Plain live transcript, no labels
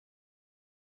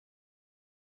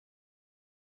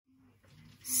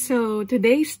So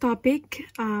today's topic,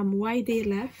 why they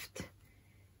left.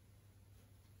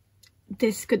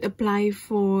 This could apply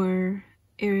for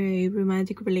a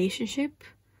romantic relationship.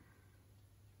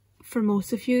 For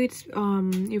most of you, it's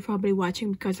you're probably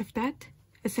watching because of that,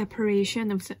 a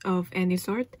separation of any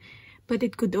sort. But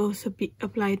it could also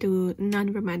apply to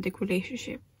non-romantic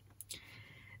relationship.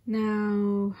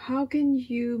 Now, how can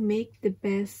you make the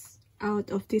best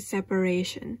out of this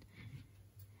separation?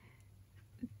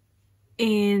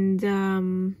 And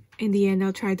in the end,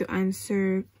 I'll try to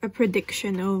answer a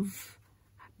prediction of,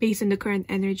 based on the current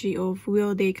energy of,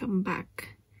 will they come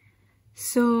back?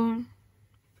 So,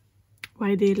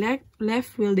 why they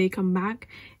left, will they come back?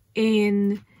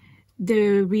 And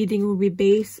the reading will be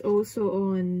based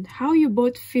also on how you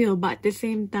both feel, but at the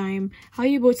same time, how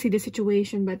you both see the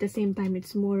situation, but at the same time,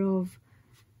 it's more of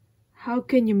how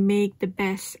can you make the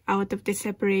best out of the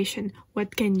separation?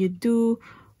 What can you do?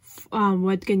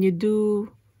 What can you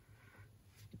do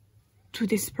to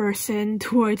this person,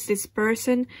 towards this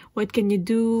person? What can you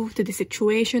do to the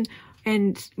situation?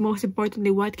 And most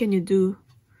importantly, what can you do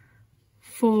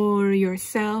for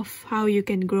yourself? How you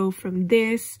can grow from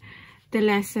this, the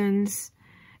lessons,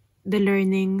 the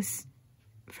learnings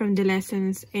from the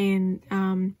lessons. And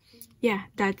yeah,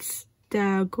 that's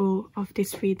the goal of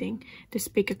this reading, to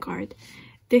pick a card.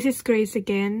 This is Grace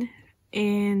again,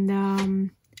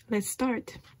 and let's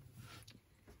start.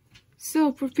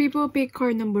 So for people, pick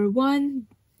card number 1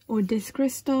 or this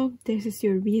crystal. This is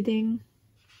your reading.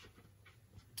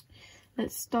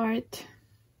 Let's start.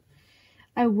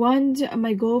 I want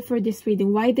my goal for this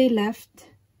reading, why they left.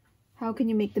 How can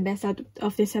you make the best out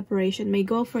of this separation? My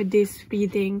goal for this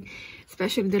reading,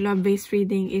 especially the love-based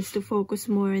reading, is to focus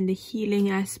more on the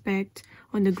healing aspect,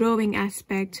 on the growing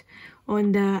aspect,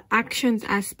 on the actions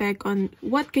aspect, on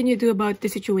what can you do about the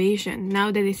situation now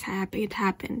that it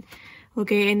happened.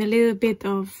 Okay, and a little bit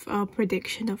of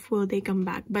prediction of will they come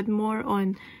back, but more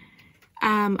on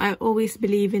I always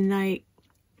believe in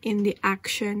the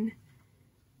action,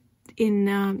 in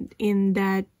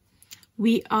that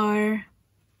we are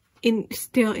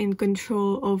still in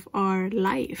control of our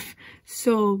life.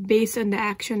 So based on the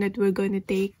action that we're going to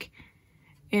take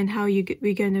and how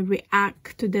we're going to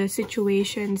react to the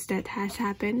situations that has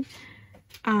happened,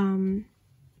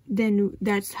 then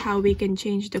that's how we can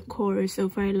change the course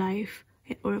of our life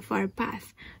or of our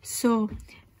path. So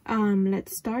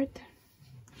let's start.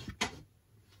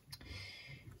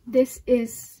 This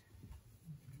is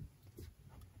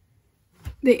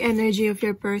the energy of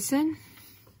your person,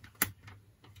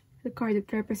 the card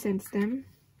that represents them.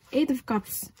 8 of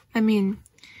Cups. I mean,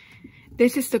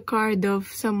 this is the card of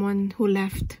someone who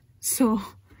left. So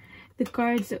the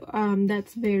cards,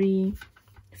 that's very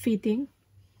fitting.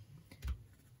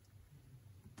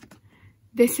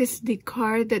 This is the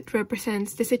card that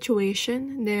represents the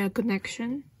situation, the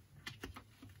connection.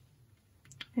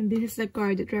 And this is the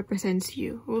card that represents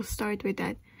you. We'll start with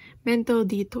that. Mental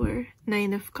detour,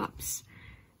 9 of Cups.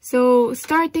 So,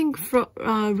 starting from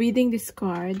reading this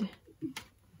card,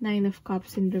 9 of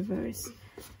Cups in reverse.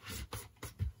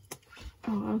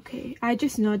 Oh, okay. I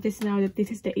just noticed now that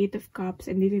this is the 8 of Cups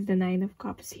and this is the 9 of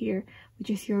Cups here, which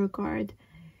is your card.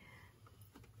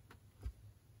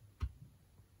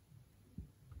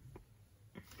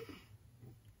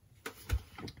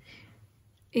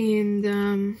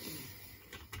 And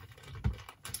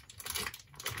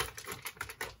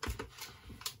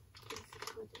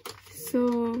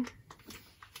so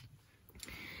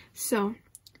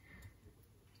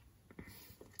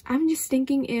I'm just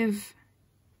thinking if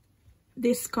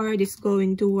this card is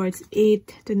going towards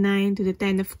 8 to 9 to the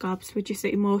 10 of Cups, which is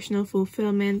the emotional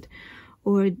fulfillment,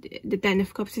 or the 10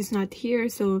 of Cups is not here,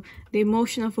 so the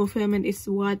emotional fulfillment is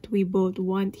what we both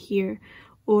want here,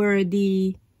 or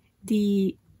the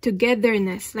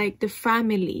togetherness, like the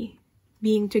family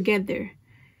being together.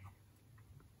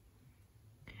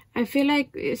 I feel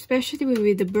like, especially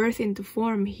with the birth into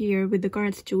form here with the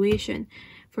current situation,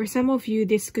 for some of you,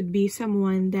 this could be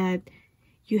someone that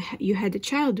you had a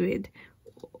child with,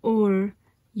 or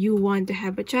you want to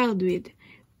have a child with,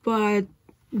 but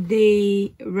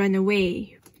they run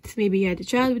away. So maybe you had a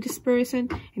child with this person,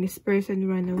 and this person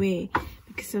run away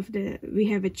because of we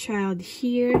have a child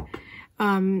here.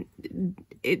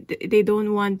 They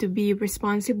don't want to be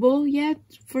responsible yet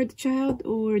for the child,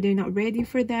 or they're not ready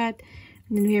for that.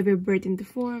 And then we have a birth into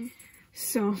form.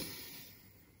 So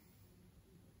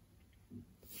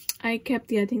I kept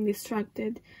getting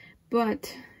distracted,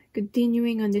 but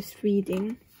continuing on this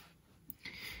reading,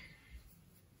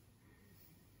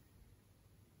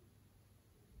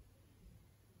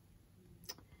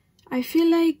 I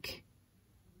feel like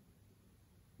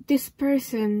this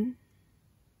person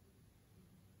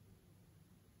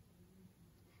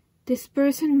this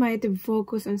person might have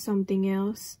focused on something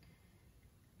else.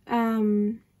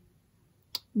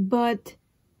 But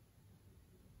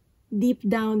deep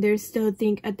down, they're still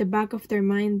at the back of their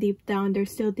mind, deep down, they're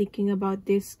still thinking about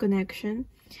this connection,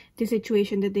 the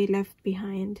situation that they left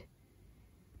behind.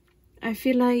 I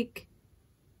feel like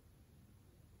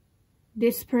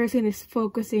this person is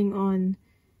focusing on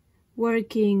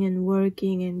working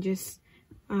and just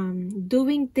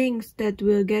doing things that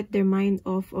will get their mind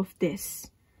off of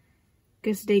this,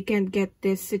 because they can't get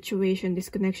this situation, this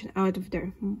connection out of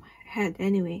their head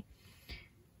anyway,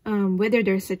 whether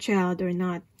there's a child or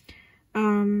not.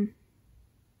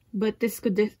 But this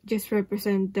could just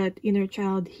represent that inner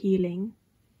child healing.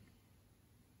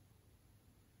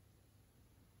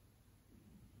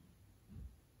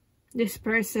 This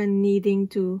person needing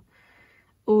to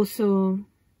also,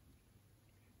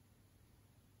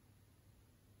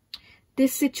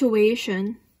 this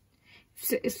situation,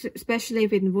 especially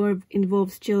if it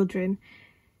involves children,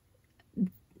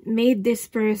 made this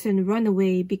person run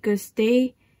away because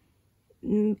they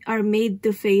are made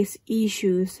to face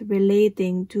issues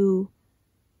relating to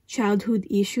childhood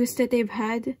issues that they've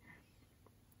had.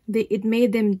 It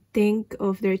made them think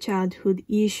of their childhood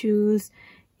issues.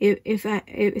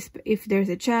 If there's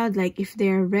a child, like if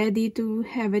they're ready to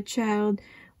have a child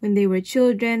when they were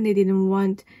children, they didn't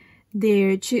want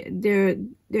their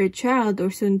child or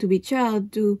soon to be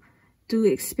child to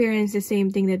experience the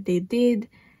same thing that they did.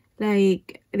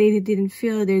 Like they didn't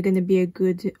feel they're gonna be a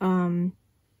good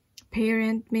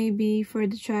parent maybe for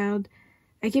the child.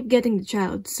 I keep getting the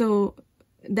child, so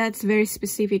that's very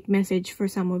specific message for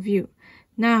some of you.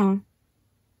 Now,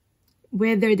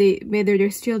 whether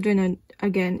there's children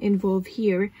again involved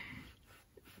here,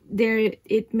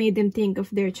 it made them think of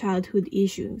their childhood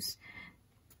issues.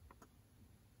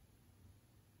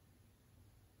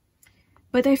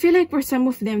 But I feel like for some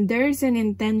of them, there's an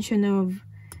intention of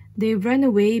they run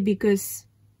away because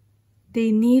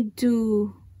they need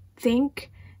to think,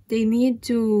 they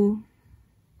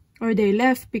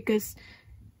left because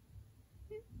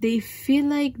they feel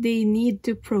like they need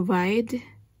to provide.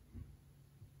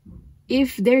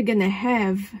 If they're gonna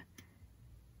have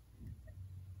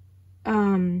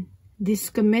this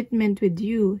commitment with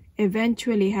you,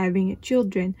 eventually having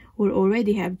children or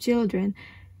already have children,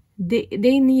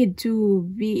 they need to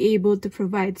be able to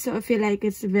provide. So I feel like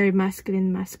it's a very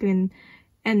masculine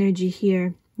energy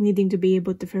here, needing to be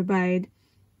able to provide,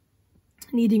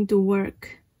 needing to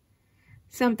work.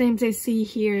 Sometimes I see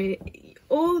here,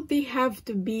 all they have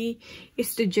to be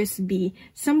is to just be.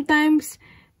 Sometimes,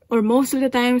 or most of the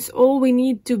times, all we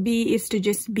need to be is to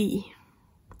just be.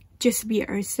 Just be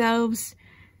ourselves.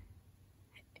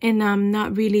 And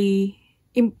not really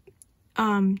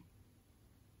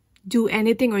do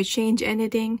anything or change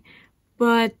anything.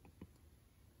 But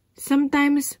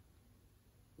sometimes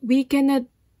we cannot,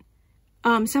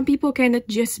 some people cannot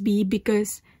just be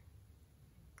because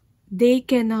they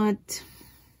don't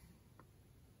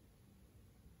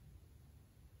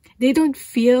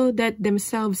feel that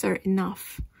themselves are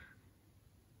enough.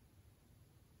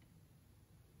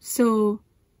 So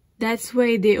that's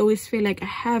why they always feel like, I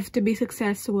have to be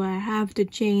successful, I have to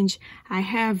change, I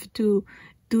have to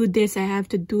do this, I have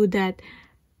to do that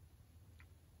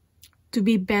to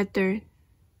be better.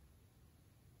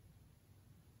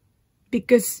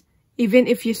 Because even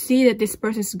if you see that this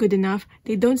person is good enough,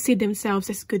 they don't see themselves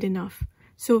as good enough.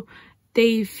 So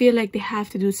they feel like they have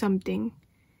to do something.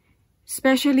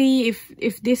 Especially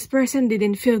if this person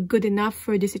didn't feel good enough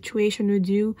for this situation with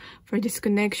you, for this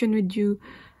connection with you.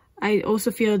 I also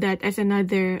feel that as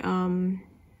another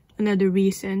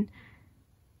reason.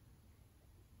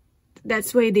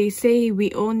 That's why they say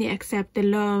we only accept the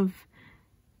love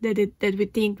that we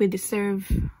think we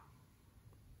deserve.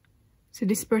 So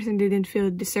this person didn't feel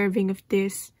deserving of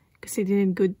this because they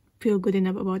didn't feel good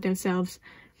enough about themselves.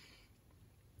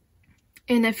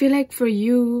 And I feel like for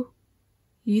you,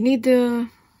 you need to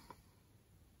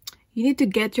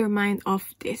get your mind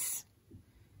off this.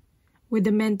 With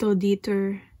the mental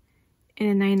detour and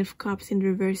a 9 of Cups in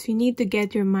reverse, you need to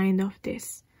get your mind off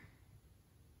this.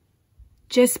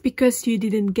 Just because you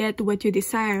didn't get what you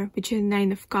desire, which is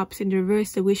 9 of Cups in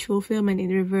reverse, the wish fulfillment in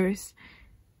reverse,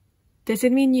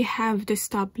 doesn't mean you have to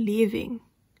stop living.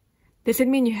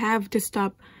 Doesn't mean you have to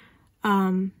stop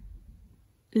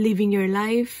living your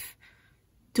life,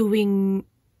 doing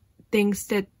things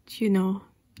that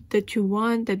that you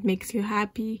want, that makes you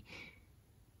happy.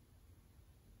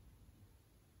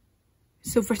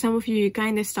 So for some of you, you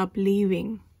kind of stop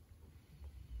living.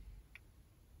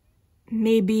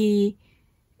 Maybe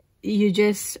you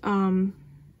just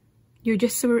you're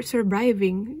just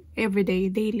surviving every day,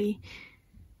 daily.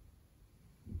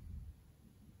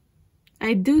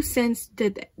 I do sense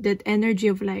that energy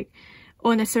of like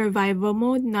on a survival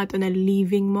mode, not on a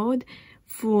living mode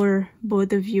for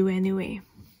both of you anyway.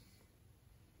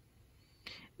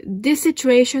 This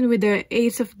situation with the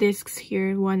Ace of Discs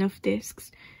here, One of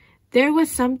Discs, there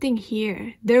was something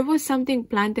here. There was something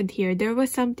planted here. There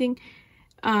was something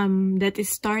that is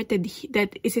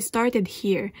started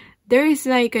here. There is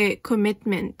like a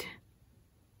commitment,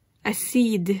 a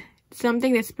seed,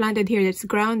 something that's planted here that's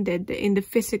grounded in the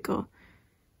physical.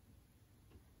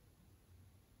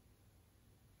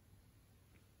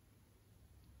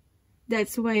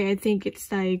 That's why I think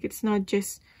it's like, it's not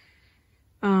just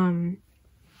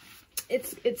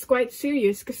it's quite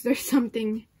serious, because there's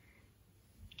something,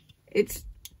 it's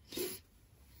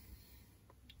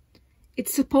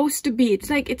supposed to be, it's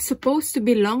like it's supposed to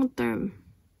be long term,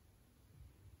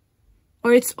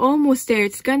 or it's almost there.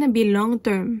 It's gonna be long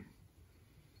term.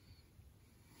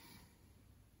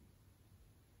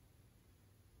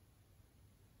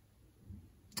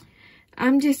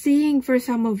 I'm just seeing for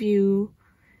some of you,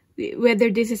 whether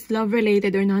this is love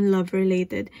related or non-love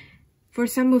related, for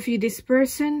some of you, this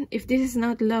person, if this is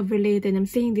not love related, I'm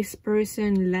saying this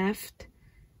person left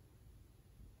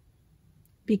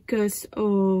because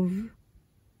of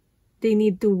they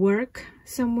need to work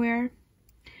somewhere.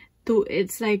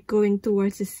 It's like going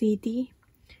towards the city,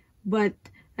 but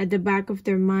at the back of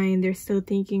their mind, they're still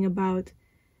thinking about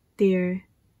the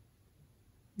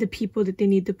people that they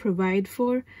need to provide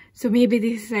for. So maybe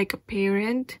this is like a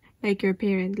parent, like your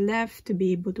parent left to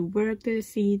be able to work to the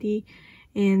city,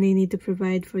 and they need to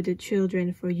provide for the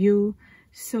children, for you.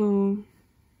 So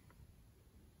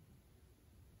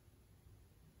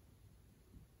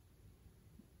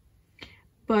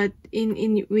but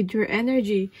in with your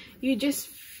energy, you just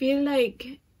feel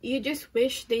like you just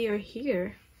wish they are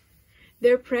here.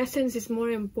 Their presence is more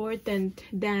important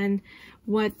than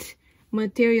what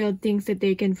material things that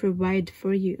they can provide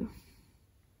for you.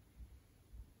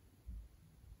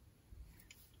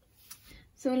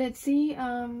 So let's see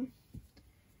how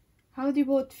are you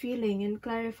both feeling and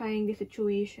clarifying the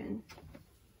situation.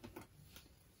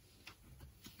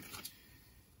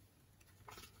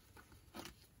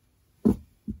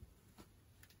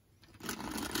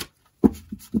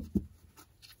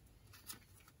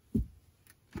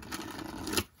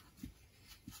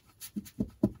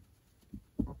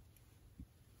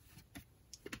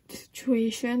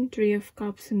 Situation, Three of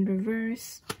Cups in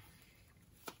reverse.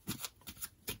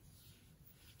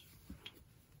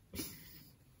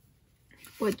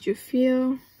 What you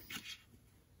feel.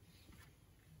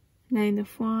 Nine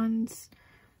of Wands.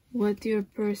 What your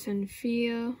person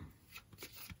feel.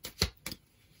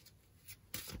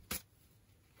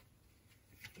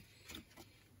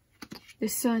 The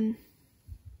Sun.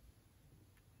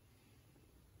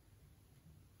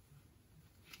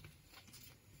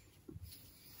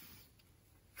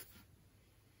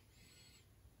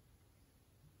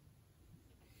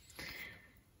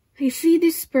 I see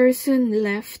this person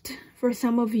left. For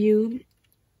some of you,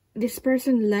 this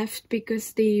person left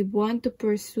because they want to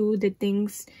pursue the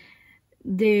things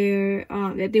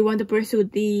that they want to pursue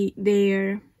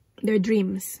their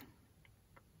dreams,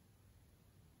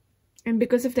 and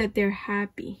because of that, they're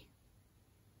happy.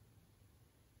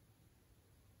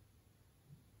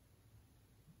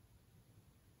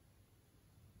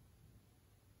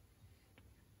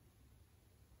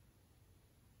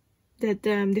 That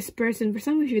this person, for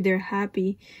some of you, they're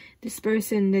happy. This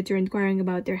person that you're inquiring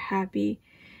about, they're happy.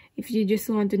 If you just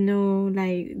want to know,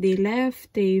 like, they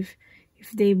left, if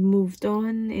they moved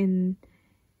on, and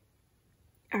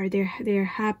they're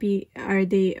happy, are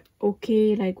they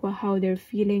okay, like how they're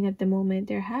feeling at the moment,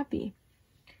 they're happy.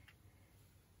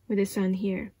 With the Sun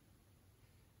here.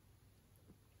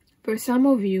 For some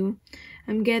of you,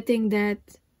 I'm getting that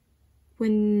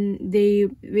when they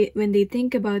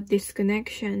think about this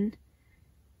connection,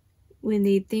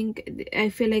 I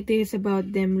feel like this is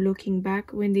about them looking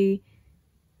back. When they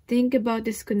think about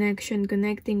this connection,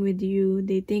 connecting with you,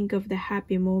 they think of the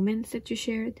happy moments that you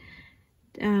shared.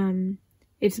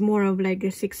 It's more of like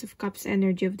the Six of Cups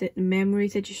energy of the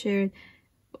memories that you shared,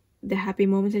 the happy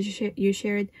moments that you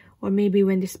shared, or maybe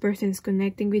when this person is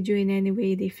connecting with you in any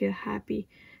way, they feel happy.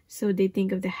 So they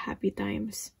think of the happy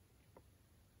times.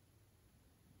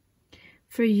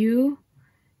 For you,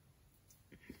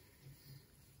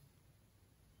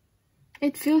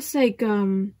 it feels like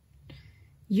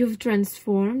you've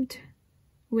transformed.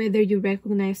 Whether you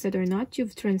recognize that or not,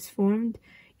 you've transformed.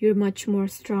 You're much more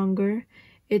stronger.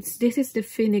 This is the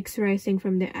phoenix rising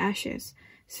from the ashes.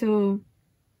 So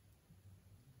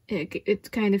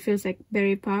it kind of feels like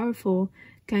very powerful,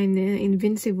 kind of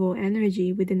invincible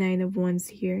energy with the Nine of Wands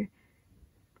here.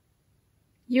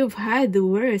 You've had the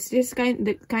worst.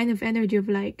 The kind of energy of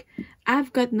like,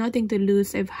 I've got nothing to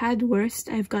lose. I've had worst.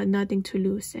 I've got nothing to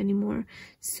lose anymore.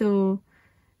 So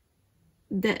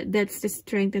that's the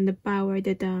strength and the power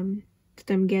that I'm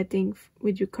getting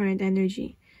with your current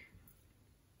energy.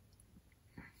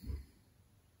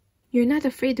 You're not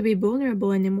afraid to be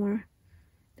vulnerable anymore.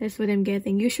 That's what I'm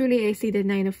getting. Usually I see the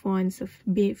 9 of Wands of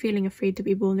feeling afraid to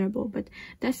be vulnerable, but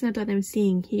that's not what I'm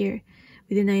seeing here.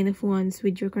 With the 9 of Wands,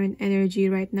 with your current energy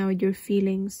right now, with your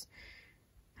feelings,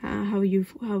 how you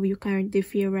currently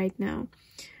feel right now.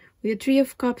 With the 3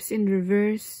 of Cups in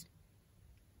reverse,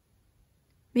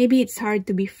 maybe it's hard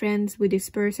to be friends with this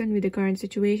person, with the current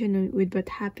situation, with what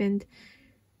happened.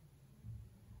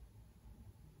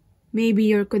 Maybe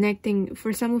you're connecting,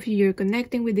 for some of you, you're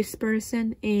connecting with this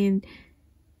person and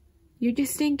you're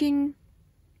just thinking,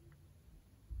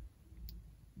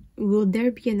 will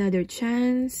there be another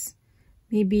chance?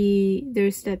 Maybe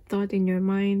there's that thought in your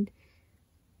mind.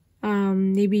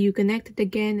 Maybe you connected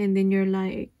again and then you're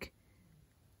like,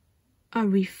 are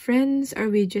we friends? Are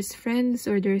we just friends?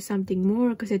 Or there's something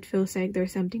more? Because it feels like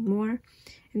there's something more.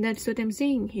 And that's what I'm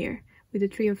saying here with the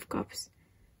 3 of Cups.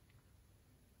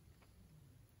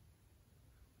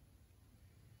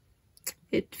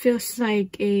 It feels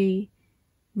like a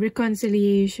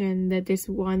reconciliation that is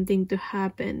wanting to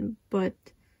happen, but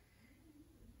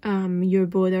you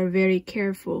both are very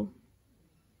careful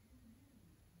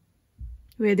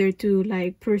whether to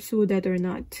like pursue that or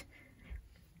not.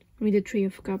 With the 3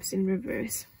 of Cups in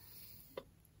reverse.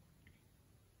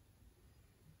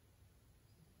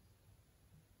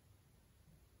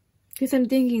 Because I'm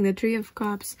thinking the 3 of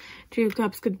Cups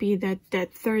could be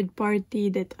that third party,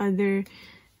 that other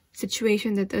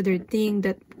situation, that other thing,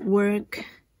 that work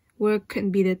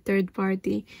can be the third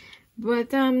party.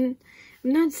 But I'm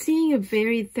not seeing a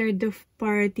very third of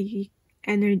party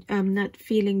energy. I'm not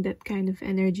feeling that kind of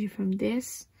energy from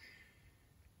this.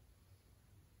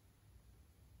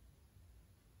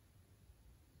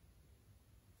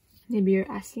 Maybe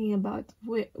you're asking about,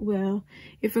 well,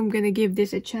 if I'm gonna give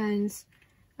this a chance,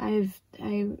 I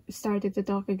started to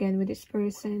talk again with this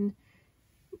person.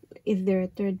 Is there a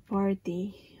third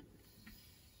party?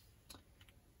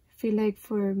 I feel like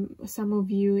for some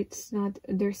of you, it's not.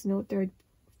 There's no third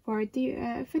party.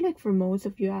 I feel like for most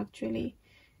of you, actually.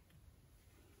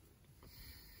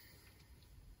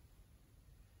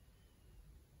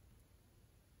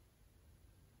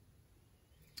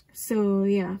 So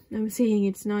yeah, I'm saying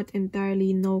it's not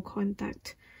entirely no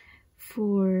contact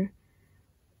for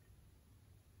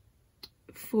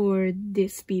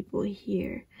these people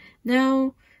here.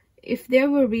 Now, if there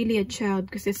were really a child,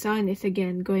 because the Sun is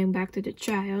again going back to the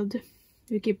child,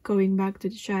 we keep going back to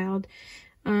the child,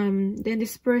 then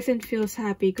this person feels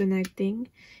happy connecting.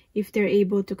 If they're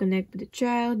able to connect with the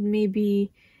child,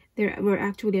 maybe there were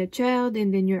actually a child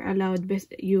and then you allowed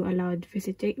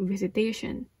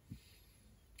visitation.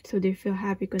 So they feel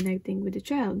happy connecting with the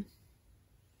child.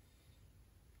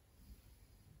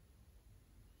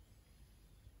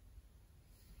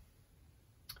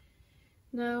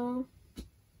 Now,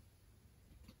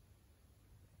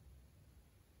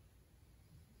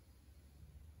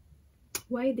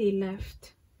 why they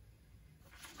left?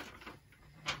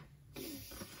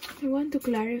 I want to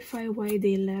clarify why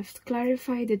they left.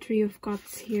 Clarify the 3 of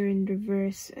Cups here in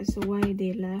reverse as to why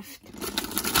they left.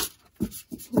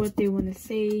 What they want to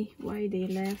say, why they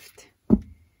left,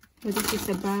 what is this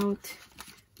about,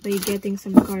 by getting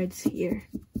some cards here.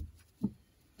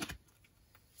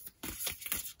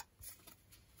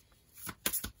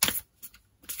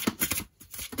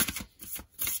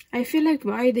 I feel like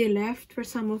why they left, for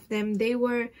some of them, they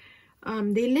were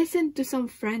they listened to some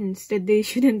friends that they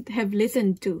shouldn't have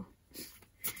listened to.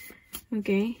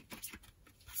 Okay,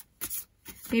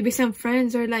 maybe some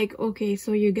friends are like, okay,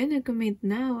 so you're gonna commit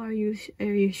now, are you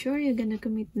sure you're gonna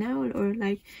commit now? Or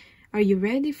like, are you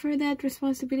ready for that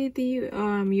responsibility?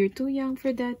 You're too young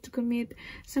for that to commit,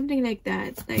 something like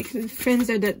that. Like, friends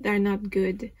that are not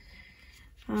good.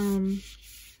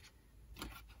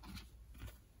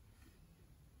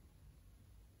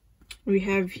 We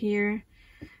have here,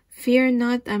 fear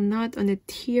not, I'm not on a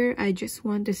tear, I just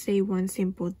want to say one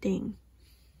simple thing.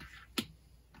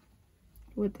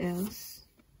 What else?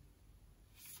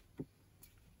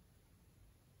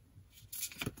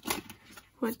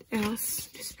 What else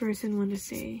this person want to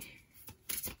say?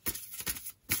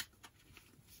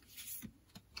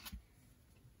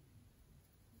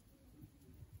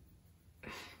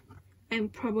 I'm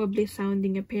probably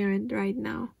sounding a parent right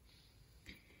now.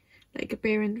 Like a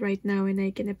parent right now, and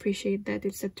I can appreciate that.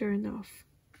 It's a turn off.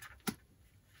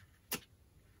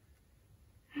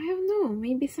 I don't know,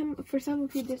 maybe for some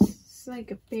of you this it's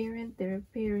like a parent, they're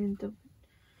a parent of,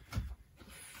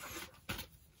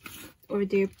 or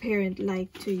their parent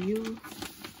like to you.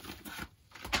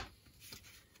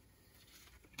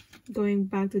 Going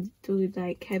back to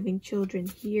like having children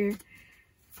here.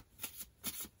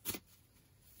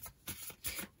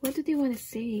 What do they want to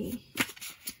say?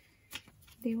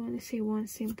 They want to say one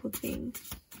simple thing.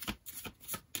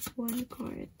 One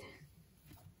card.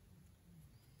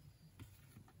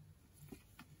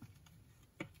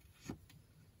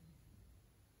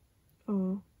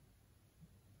 Oh.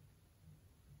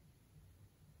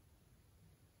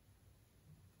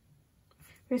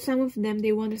 For some of them,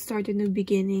 they want to start a new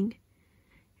beginning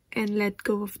and let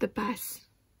go of the past.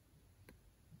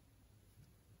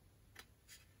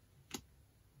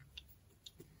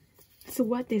 So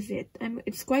what is it?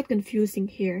 It's quite confusing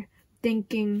here.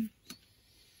 Thinking,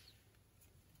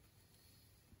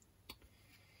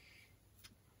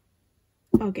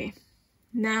 okay,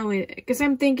 now because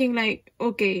I'm thinking like,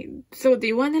 okay, so do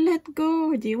you want to let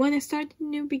go or do you want to start a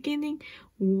new beginning?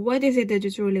 What is it that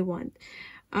you truly want?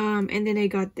 And then I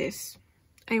got this.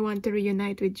 I want to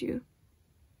reunite with you.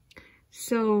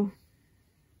 So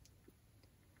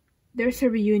there's a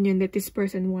reunion that this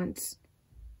person wants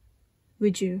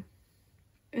with you.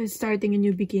 Starting a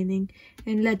new beginning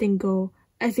and letting go,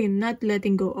 as in not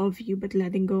letting go of you, but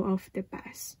letting go of the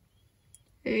past.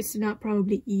 It's not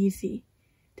probably easy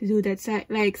to do that. So,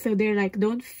 like, so they're like,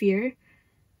 don't fear.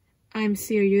 I'm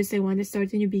serious. I want to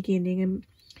start a new beginning.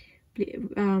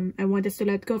 And I want us to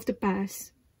let go of the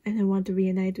past, and I want to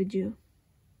reunite with you.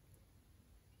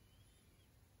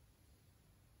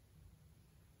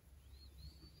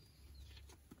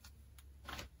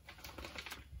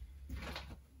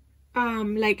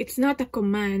 Like, it's not a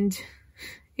command.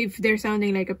 If they're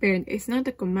sounding like a parent, it's not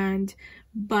a command,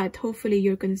 but hopefully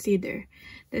you'll consider.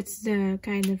 That's the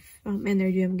kind of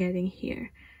energy I'm getting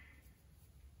here.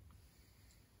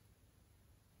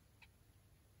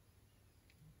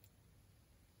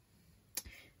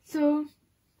 So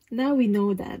now we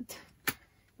know that.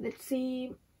 Let's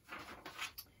see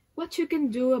what you can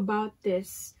do about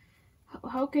this.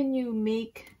 How can you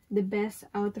make the best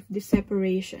out of this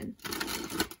separation?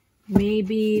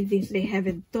 Maybe they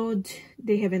haven't told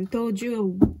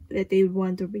you that they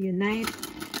want to reunite,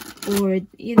 or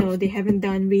you know, they haven't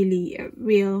done really a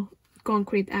real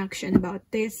concrete action about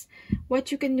this.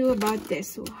 What you can do about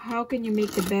this? How can you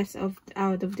make the best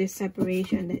out of this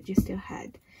separation that you still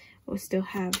had or still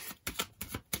have?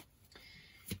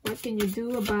 What can you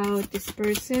do about this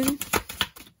person?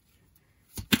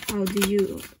 How do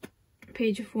you?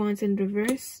 Page of Wands in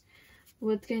reverse.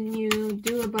 What can you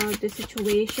do about the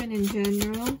situation in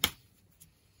general?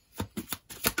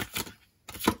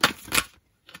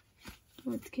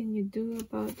 What can you do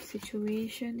about the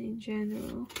situation in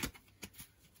general?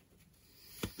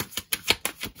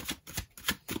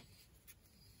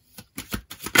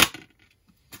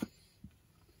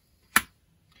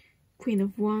 Queen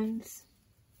of Wands.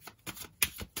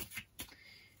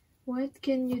 What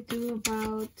can you do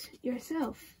about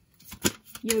yourself?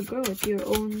 Your growth, your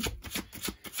own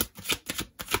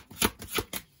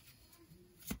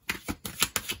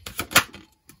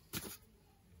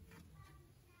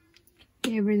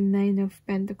Ever the Nine of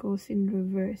Pentacles in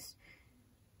reverse.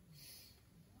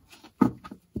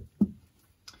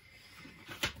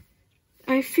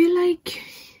 I feel like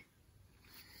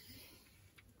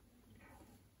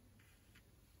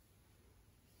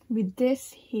with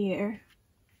this here,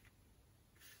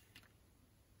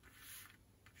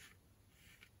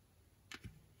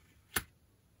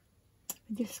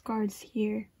 these cards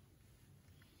here,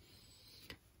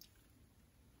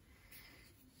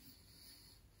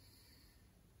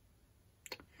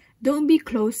 don't be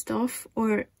closed off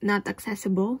or not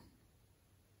accessible,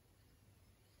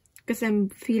 because I'm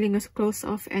feeling a closed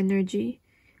off energy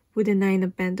with the Nine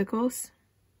of Pentacles.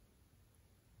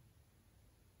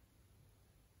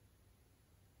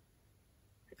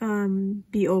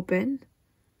 Be open.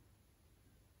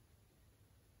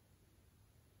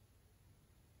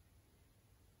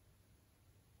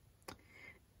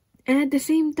 And at the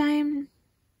same time,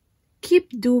 keep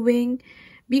doing,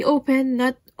 be open,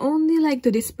 not only like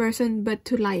to this person, but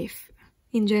to life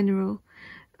in general.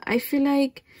 I feel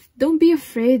like don't be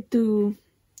afraid to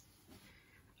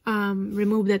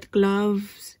remove that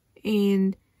gloves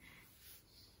and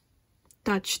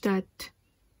touch that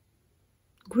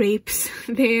grapes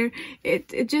there.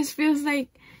 It just feels like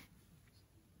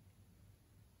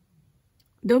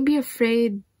don't be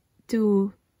afraid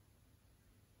to,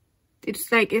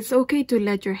 it's like it's okay to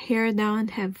let your hair down,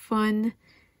 have fun,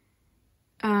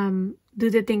 do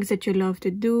the things that you love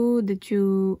to do,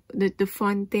 the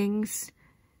fun things.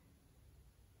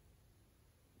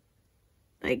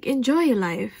 Like, enjoy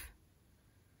life.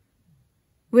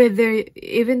 Whether,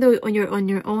 even though you're on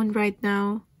your own right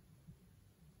now,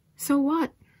 so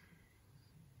what?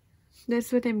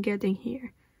 That's what I'm getting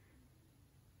here.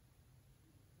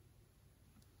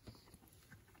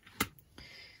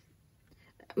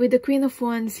 With the Queen of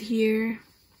Wands here,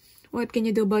 what can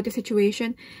you do about the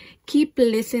situation? Keep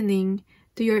listening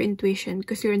to your intuition,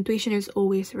 because your intuition is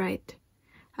always right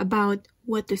about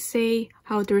what to say,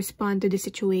 how to respond to the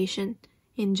situation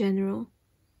in general.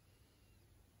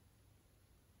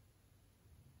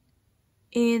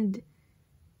 And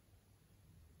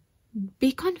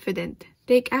be confident.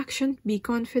 Take action. Be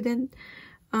confident.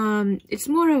 It's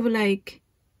more of like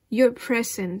your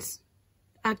presence,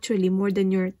 actually, more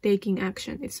than your taking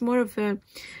action. It's more of a,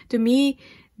 to me,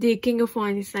 the King of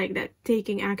Wands is like that,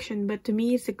 taking action. But to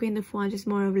me, it's the Queen of Wands is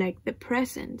more of like the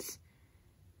presence.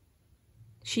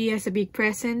 She has a big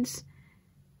presence.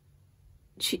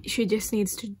 She just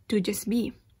needs to just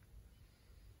be.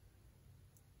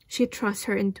 She trusts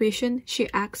her intuition. She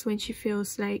acts when she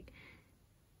feels like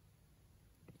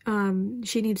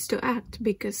she needs to act,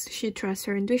 because she trusts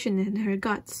her intuition and her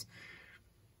guts.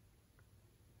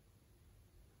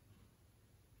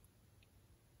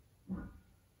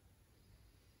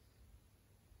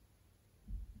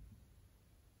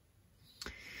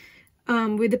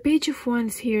 With the Page of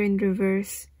Wands here in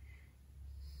reverse,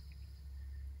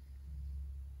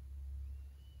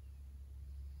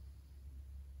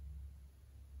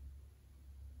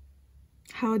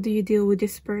 how do you deal with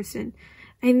this person?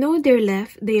 I know they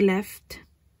left,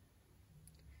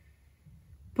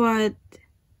 but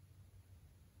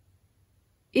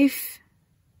if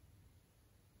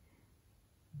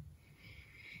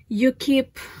you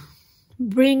keep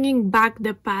bringing back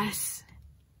the past,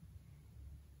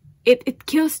 it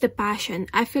kills the passion.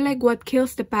 I feel like what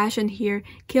kills the passion here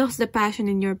kills the passion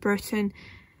in your person.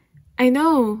 I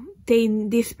know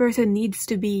this person needs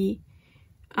to be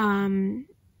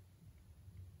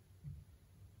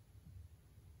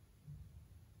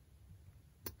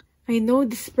I know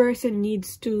this person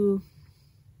needs to,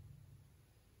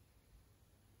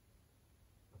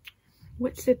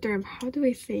 what's the term? How do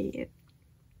I say it?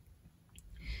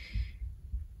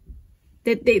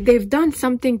 That they've done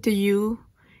something to you,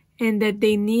 and that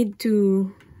they need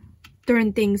to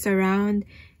turn things around,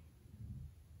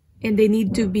 and they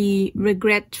need to be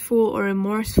regretful or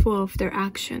remorseful of their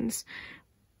actions.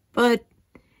 But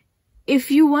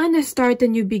if you want to start a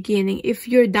new beginning, if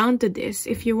you're down to this,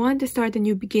 if you want to start a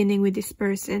new beginning with this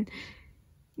person,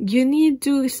 you need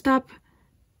to stop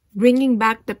bringing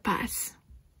back the past.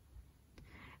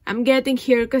 I'm getting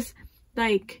here because,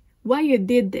 like, why you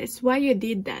did this, why you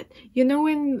did that. You know,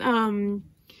 when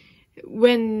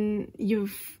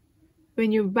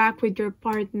you're back with your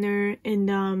partner,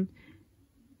 and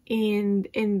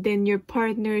then your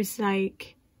partner's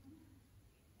like,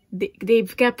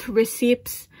 they've kept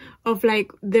receipts of like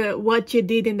what you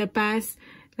did in the past.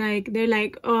 Like, they're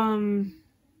like,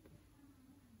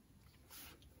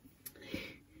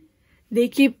 they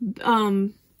keep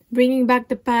bringing back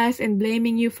the past and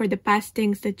blaming you for the past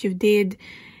things that you did.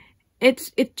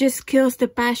 It just kills the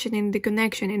passion and the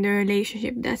connection in the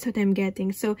relationship. That's what I'm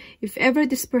getting. So if ever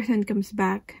this person comes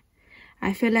back,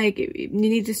 I feel like you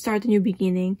need to start a new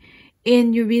beginning,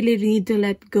 and you really need to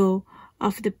let go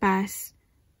of the past.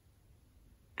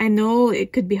 I know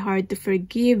it could be hard to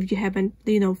forgive. You haven't,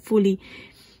 fully,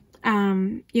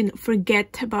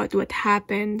 forget about what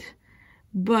happened.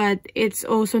 But it's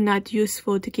also not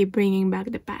useful to keep bringing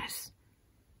back the past.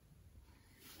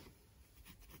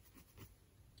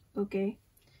 Okay?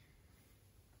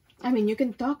 I mean, you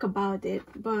can talk about it,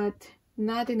 but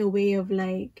not in a way of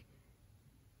like,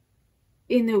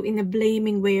 in a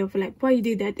blaming way of like, why you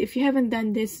did that? If you haven't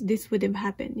done this, this would have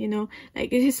happened,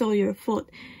 Like, it is all your fault.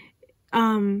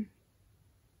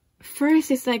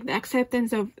 First, it's like the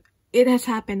acceptance of it has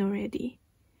happened already.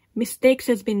 Mistakes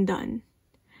has been done.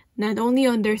 Not only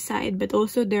on their side, but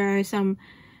also there are some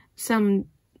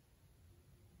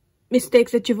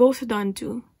mistakes that you've also done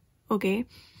too. Okay?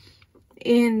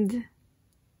 And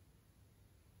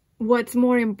what's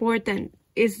more important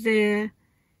is the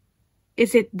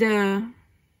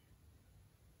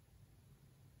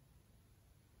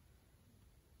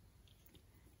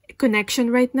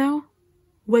connection right now,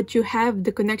 what you have,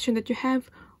 the connection that you have,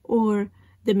 or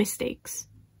the mistakes.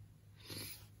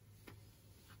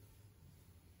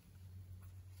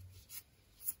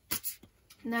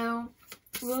 Now,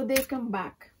 will they come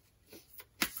back?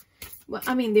 Well,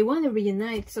 I mean, they want to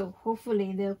reunite, so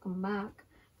hopefully they'll come back.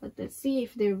 But let's see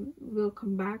if they will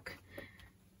come back.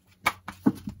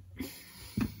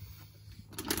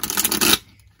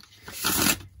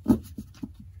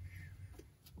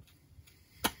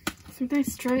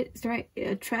 sometimes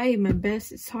try my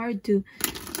best. It's hard to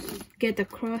get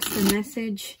across the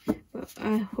message, but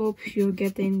I hope you're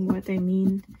getting what I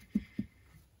mean.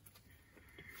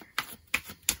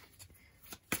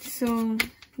 So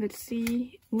let's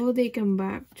see, will they come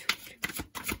back?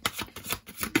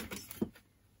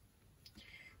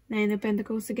 Nine of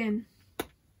Pentacles again.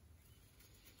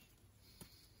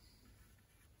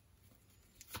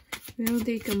 Will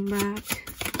they come back?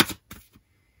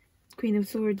 Queen of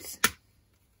Swords.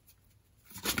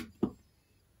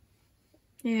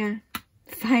 Yeah,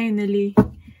 finally.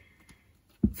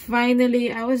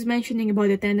 Finally, I was mentioning about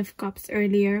the Ten of Cups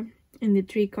earlier in the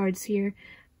 3 cards here,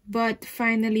 but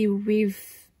finally we've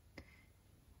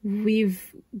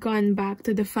gone back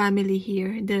to the family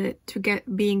here,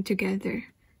 being together.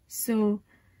 So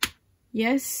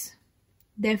yes,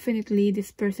 definitely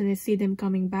this person, I see them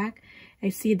coming back. I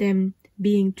see them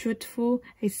being truthful.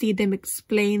 I see them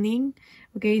explaining.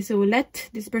 Okay, so let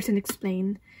this person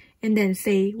explain and then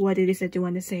say what it is that you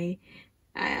want to say.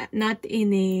 Not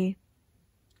in a,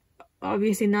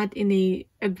 obviously not in a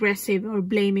aggressive or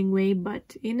blaming way,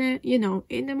 but in a, you know,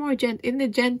 in a more in the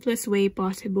gentlest way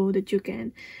possible that you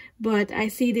can. But I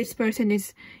see this person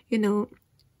is, you know,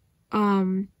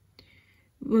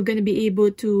 we're gonna be able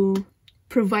to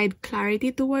provide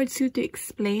clarity towards you, to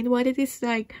explain what it is,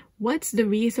 like what's the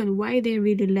reason why they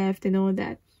really left and all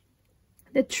that.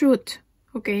 The truth,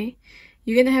 okay?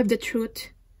 You're gonna have the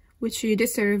truth, which you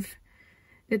deserve,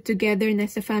 the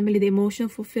togetherness, the family, the emotional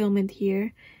fulfillment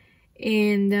here,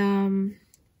 and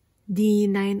the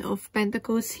 9 of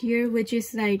Pentacles here, which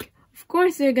is like, of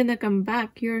course they're gonna come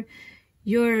back. You've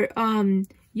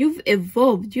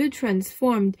evolved, you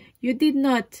transformed, you did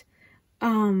not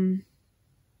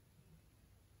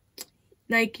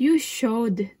like, you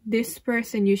showed this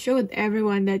person, you showed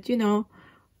everyone that, you know,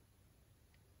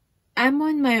 I'm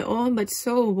on my own, but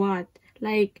so what?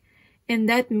 Like, and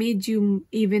that made you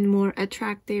even more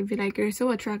attractive. Like, you're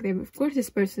so attractive. Of course this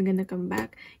person gonna come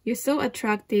back. You're so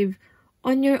attractive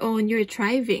on your own. You're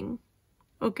thriving.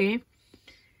 Okay?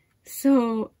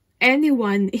 So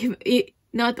anyone, if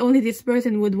not only this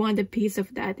person would want a piece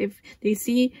of that, if they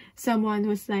see someone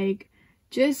who's like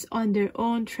just on their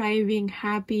own, thriving,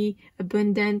 happy,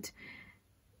 abundant,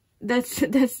 that's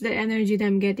the energy that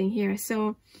I'm getting here.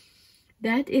 So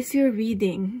that is your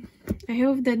reading. I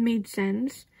hope that made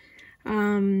sense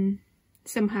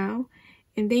somehow.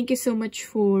 And thank you so much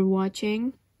for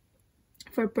watching.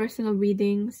 For personal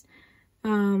readings,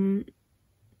 the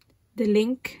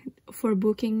link for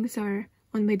bookings are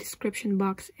on my description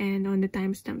box and on the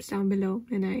timestamps down below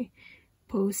when I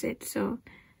post it. So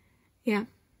yeah,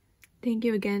 thank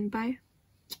you again. Bye.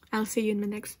 I'll see you in the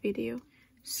next video.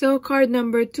 So card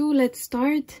number 2, let's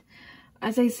start.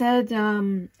 As I said,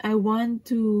 I want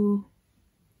to,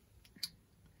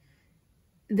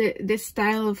 the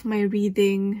style of my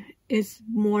reading is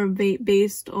more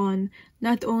based on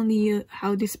not only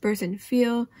how this person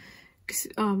feel,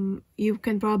 you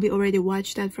can probably already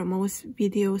watch that from most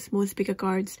videos, most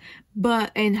pick-a-cards,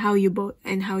 but and how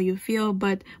you feel,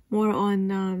 but more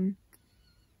on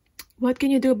what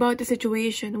can you do about the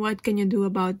situation, what can you do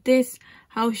about this,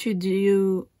 how should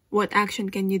you, what action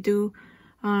can you do,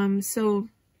 so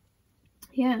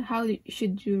yeah, how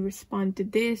should you respond to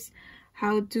this,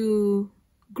 how to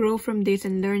grow from this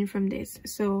and learn from this.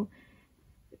 So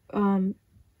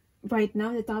right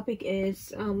now the topic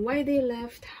is why they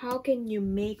left, how can you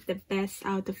make the best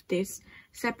out of this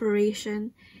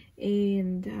separation,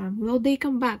 and will they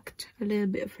come back? A little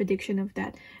bit of prediction of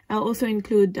that. I'll also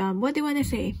include what they want to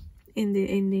say in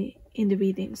the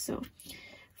reading. So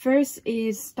first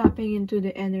is tapping into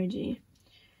the energy,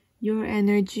 your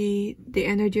energy, the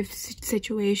energy of the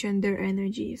situation, their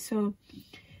energy. So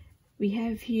we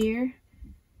have here,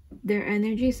 their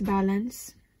energy is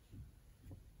balance.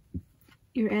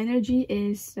 Your energy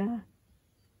is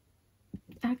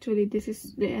actually, this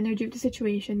is the energy of the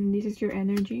situation and this is your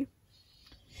energy.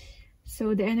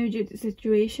 So the energy of the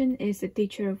situation is the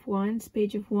Teacher of Wands,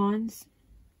 Page of Wands,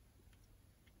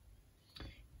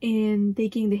 and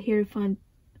taking the Hierophant,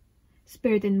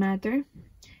 Spirit and Matter.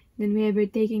 Then we have her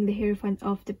taking the Hierophant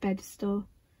off the pedestal.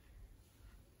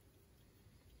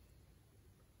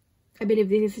 I believe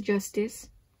this is Justice.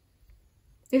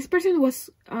 This person was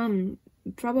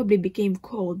probably became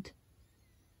cold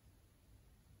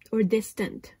or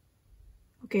distant.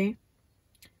 Okay,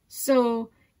 so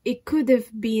it could have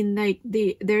been like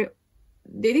they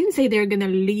didn't say they're gonna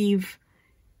leave.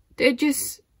 They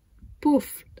just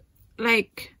poof,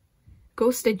 like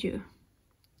ghosted you.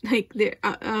 Like they're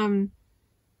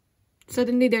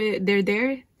suddenly they're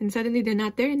there and suddenly they're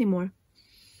not there anymore.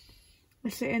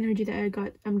 That's the energy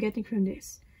that I'm getting from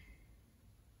this.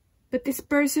 But this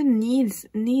person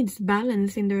needs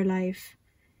balance in their life.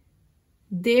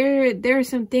 There are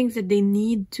some things that they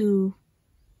need to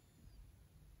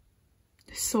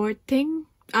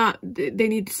they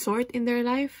need to sort in their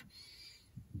life.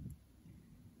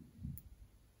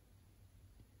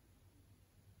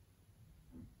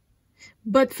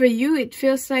 But for you, it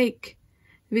feels like,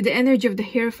 with the energy of the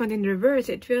Hierophant in reverse,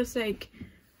 it feels like,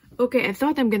 okay, I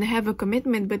thought I'm gonna have a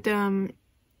commitment, but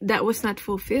that was not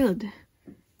fulfilled.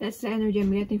 That's the energy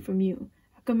I'm getting from you.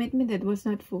 A commitment that was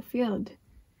not fulfilled.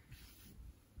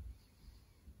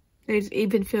 It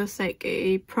even feels like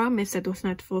a promise that was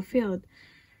not fulfilled.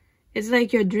 It's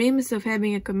like your dreams of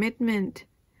having a commitment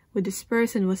with this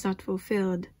person was not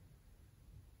fulfilled.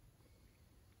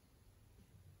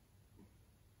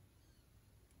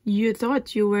 You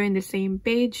thought you were in the same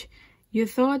page. You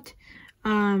thought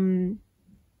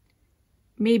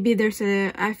maybe there's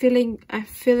I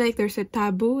feel like there's a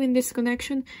taboo in this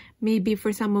connection. Maybe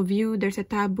for some of you there's a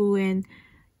taboo, and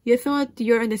you thought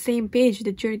you're on the same page,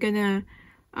 that you're gonna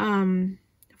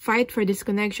fight for this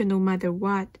connection no matter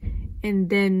what. And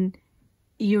then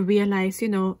you realize, you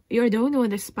know, you're the only one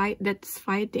that's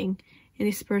fighting, and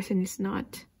this person is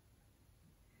not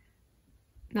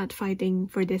fighting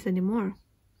for this anymore.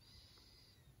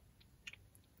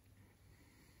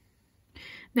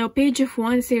 Now, Page of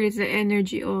Wands here is the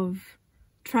energy of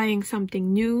trying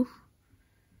something new.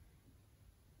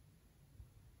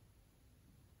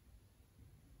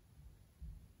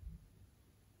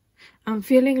 I'm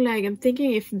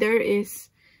thinking if there is,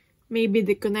 maybe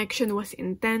the connection was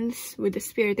intense with the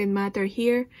spirit and matter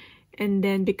here, and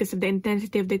then because of the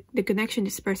intensity of the connection,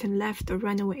 this person left or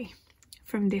ran away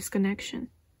from this connection.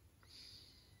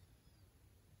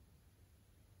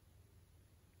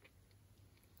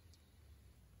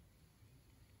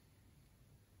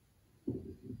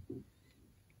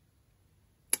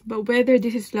 But whether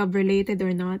this is love related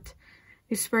or not,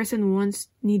 this person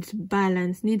needs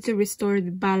balance, needs to restore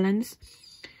the balance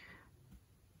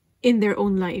in their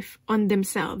own life, on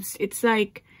themselves. It's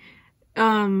like,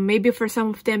 maybe for some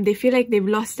of them, they feel like they've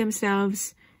lost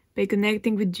themselves by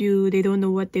connecting with you. They don't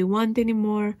know what they want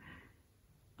anymore.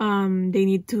 They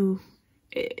need to,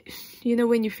 you know,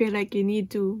 when you feel like you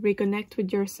need to reconnect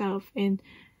with yourself and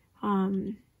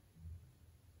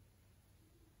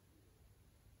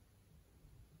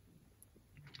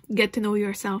get to know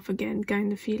yourself again,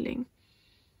 kind of feeling.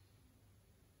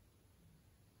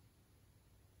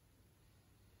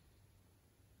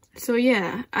 So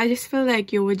yeah, I just feel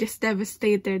like you were just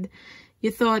devastated.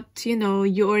 You thought, you know,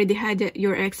 you already had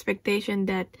your expectation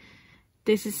that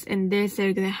this is and this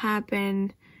are gonna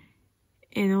happen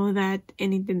and all that,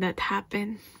 and it did not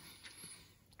happen.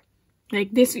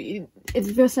 Like this, it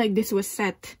feels like this was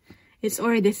set. It's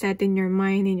already set in your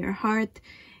mind, in your heart,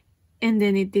 and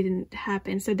then it didn't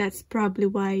happen. So that's probably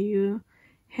why you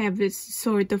have this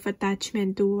sort of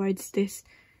attachment towards this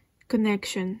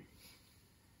connection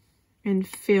and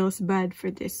feels bad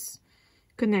for this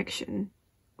connection,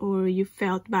 or you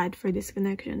felt bad for this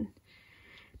connection.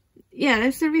 Yeah,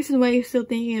 that's the reason why you're still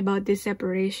thinking about this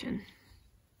separation.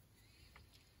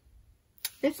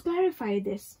 Let's clarify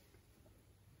this.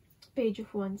 Page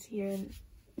of Wands here.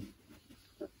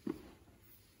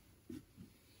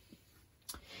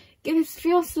 It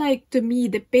feels like, to me,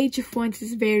 the Page of Wands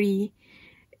is very...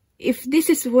 If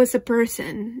this was a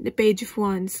person, the Page of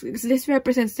Wands, because this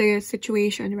represents the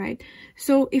situation, right?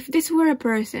 So if this were a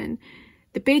person,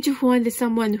 the Page of Wands is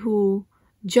someone who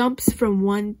jumps from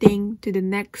one thing to the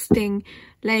next thing.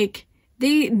 Like,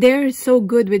 they're so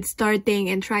good with starting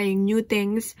and trying new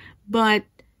things, but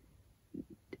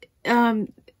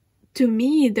to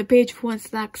me, the Page of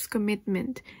Wands lacks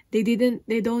commitment. They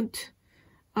don't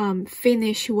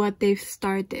finish what they've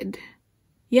started.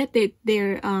 Yet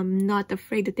they're not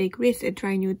afraid to take risks and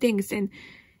try new things, and,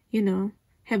 you know,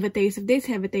 have a taste of this,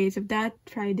 have a taste of that,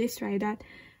 try this, try that.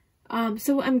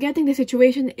 So I'm getting the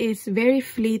situation is very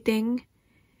fleeting.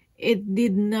 It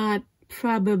did not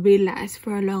probably last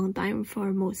for a long time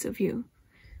for most of you.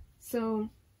 So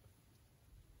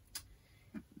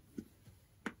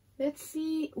let's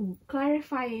see,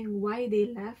 clarifying why they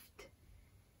left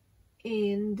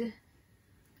and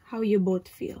how you both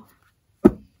feel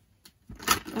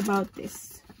about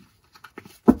this.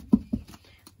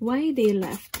 Why they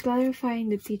left. Clarifying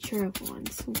the Teacher of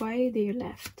Wands. Why they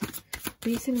left.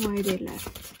 Reason why they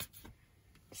left.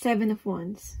 7 of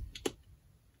Wands.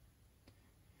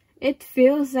 It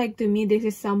feels like, to me, this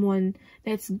is someone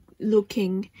that's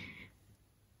looking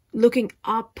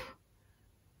up.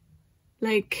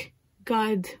 Like,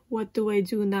 God, what do I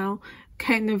do now?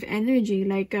 Kind of energy.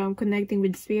 Like, connecting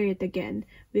with spirit again.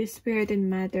 With spirit and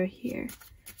matter here.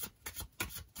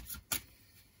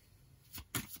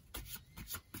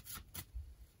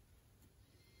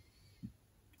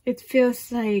 it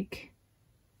feels like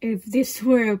if this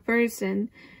were a person,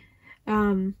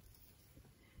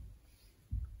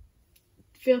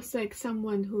 feels like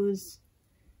someone who's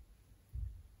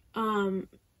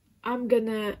I'm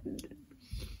gonna,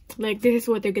 like, this is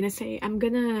what they're gonna say: I'm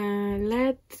gonna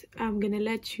let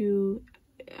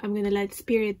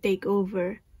spirit take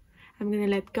over. I'm gonna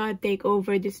let God take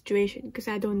over the situation because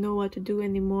I don't know what to do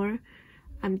anymore.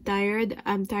 I'm tired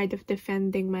of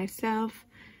defending myself.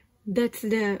 That's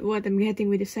what I'm getting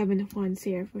with the 7 of Wands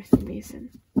here for some reason.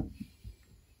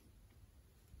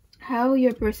 How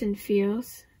your person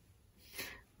feels.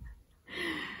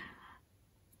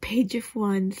 Page of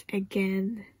Wands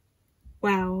again.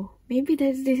 Wow, maybe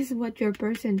this is what your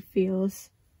person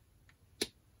feels.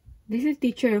 This is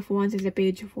Teacher of Wands, is a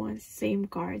Page of Wands, same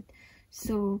card.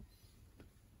 So,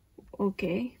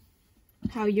 okay,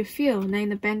 how you feel.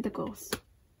 9 of Pentacles.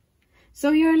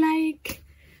 So you're like,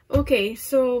 okay,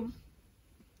 so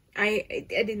I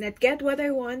did not get what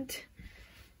I want.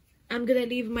 I'm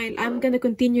gonna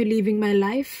continue living my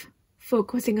life,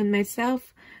 focusing on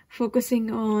myself, focusing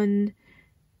on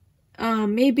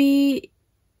maybe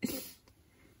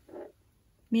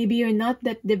you're not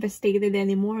that devastated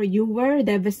anymore. You were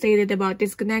devastated about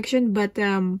this connection, but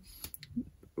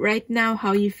right now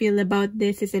how you feel about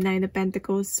this is a 9 of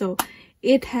Pentacles. So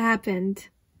it happened,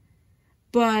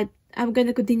 but I'm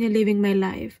gonna continue living my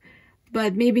life.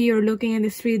 But maybe you're looking at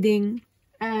this reading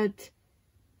at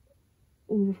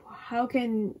how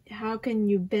can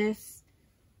you best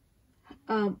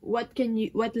what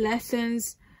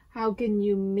lessons, how can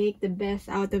you make the best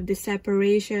out of the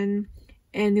separation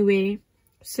anyway.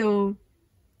 So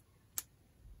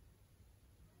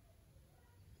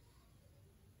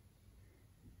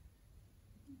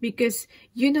because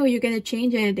you know you're gonna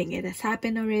change anything, it has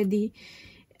happened already.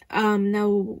 Now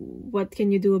what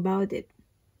can you do about it?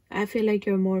 I feel like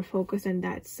you're more focused on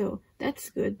that, so that's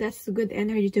good. That's a good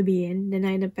energy to be in, the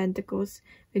 9 of Pentacles,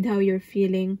 with how you're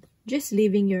feeling, just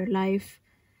living your life,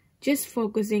 just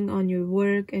focusing on your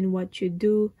work and what you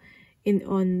do,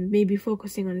 on maybe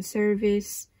focusing on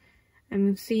service.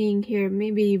 I'm seeing here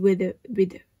maybe with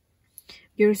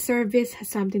your service has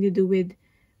something to do with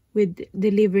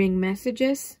delivering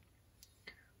messages,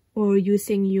 or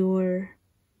using your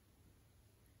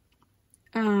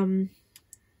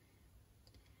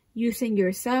using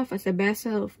yourself as a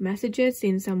vessel of messages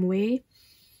in some way.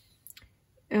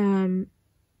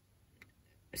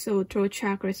 So throat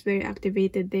chakra is very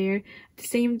activated there. At the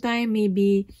same time,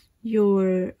 maybe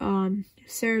your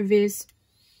service,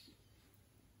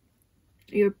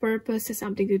 your purpose has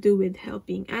something to do with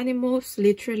helping animals,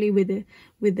 literally with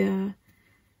the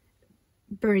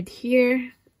bird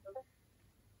here.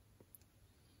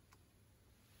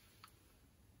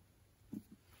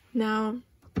 Now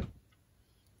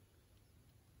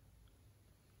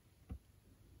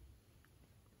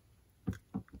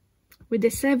with the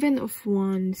 7 of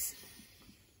Wands,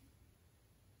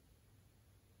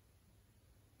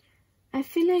 I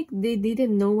feel like they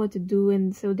didn't know what to do,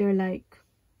 and so they're like,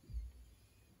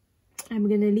 I'm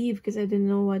gonna leave because I don't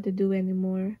know what to do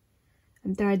anymore.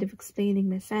 I'm tired of explaining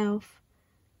myself.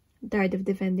 I'm tired of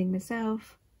defending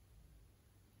myself.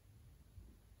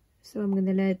 So I'm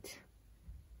gonna let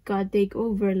God take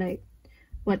over. Like,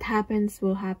 what happens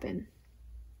will happen.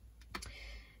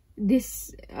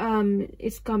 This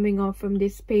is coming off from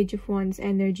this Page of Wands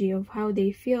energy of how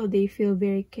they feel. They feel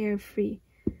very carefree.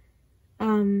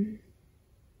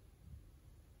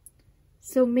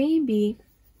 So maybe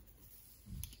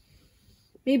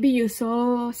you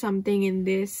saw something in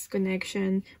this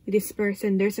connection with this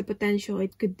person. There's a potential.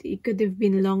 It could have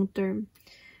been long term,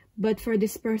 but for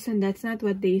this person, that's not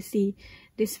what they see.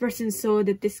 This person saw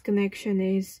that this connection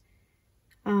is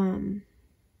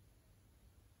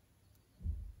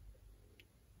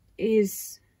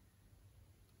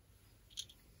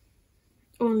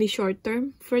only short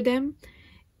term for them,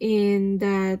 in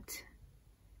that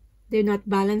they're not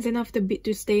balanced enough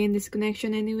to stay in this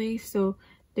connection anyway. So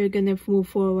they're gonna move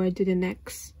forward to the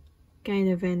next kind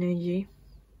of energy.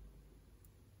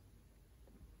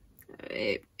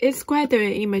 It's quite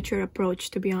an immature approach,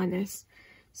 to be honest.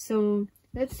 So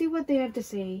let's see what they have to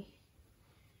say.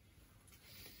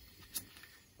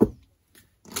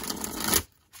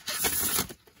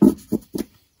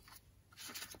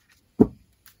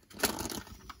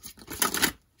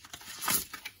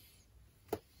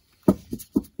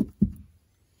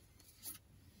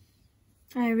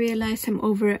 I realize I'm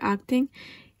overacting.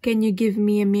 Can you give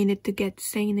me a minute to get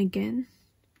sane again?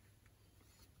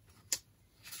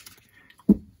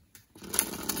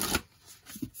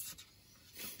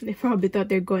 They probably thought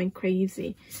they're going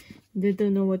crazy. They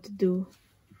don't know what to do.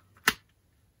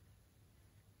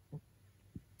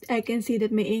 I can see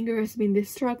that my anger has been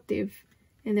destructive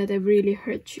and that I've really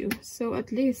hurt you. So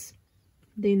at least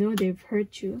they know they've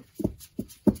hurt you.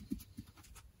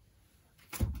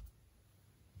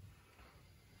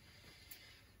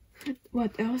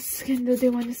 What else do they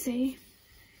want to say?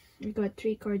 We got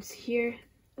 3 cards here.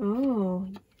 Oh,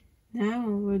 now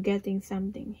we're getting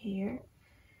something here.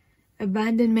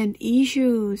 Abandonment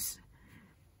issues.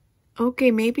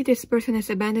 Okay, maybe this person has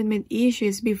abandonment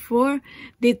issues before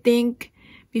they think,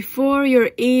 before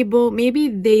you're able, maybe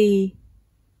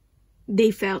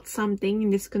they felt something in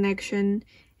this connection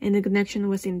and the connection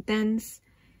was intense.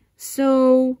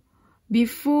 So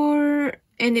before,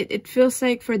 and it feels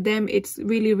like for them it's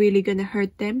really gonna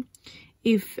hurt them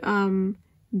if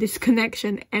this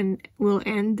connection will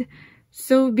end.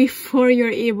 So before you're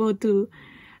able to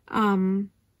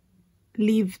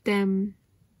leave them,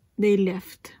 they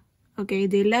left. Okay,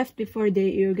 they left before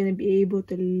you're gonna be able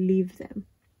to leave them.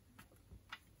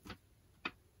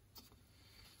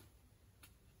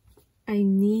 I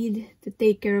need to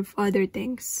take care of other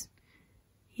things.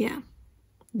 Yeah,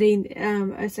 they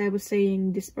as I was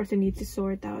saying, this person needs to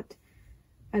sort out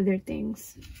other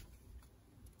things.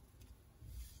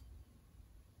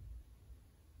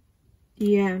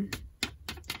 Yeah,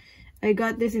 I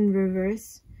got this in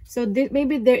reverse. So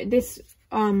maybe this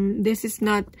is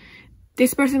not,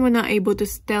 this person was not able to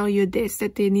tell you this,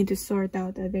 that they need to sort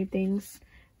out other things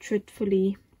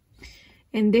truthfully.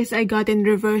 And this I got in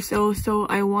reverse also.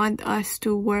 I want us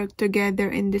to work together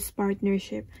in this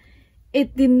partnership.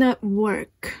 It did not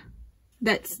work.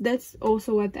 That's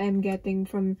also what I'm getting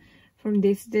from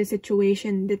this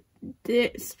situation.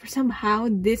 That somehow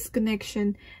this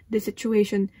connection, this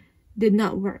situation did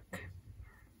not work.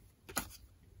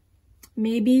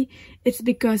 Maybe it's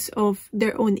because of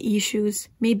their own issues.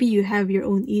 Maybe you have your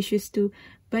own issues too,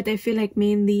 but I feel like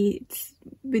mainly it's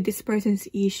with this person's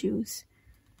issues.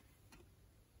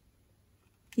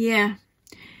 Yeah,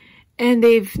 and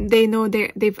they know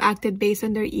they've acted based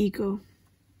on their ego,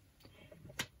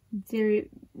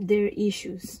 their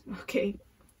issues. Okay,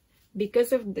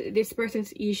 because of this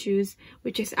person's issues,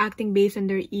 which is acting based on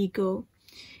their ego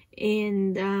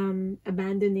and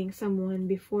abandoning someone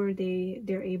before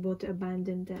they're able to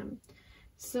abandon them.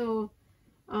 So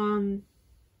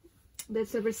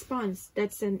that's a response.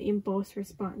 That's an impulse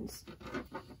response,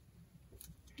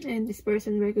 and this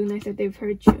person recognizes that they've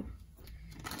hurt you.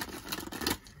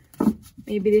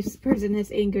 Maybe this person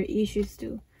has anger issues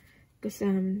too, because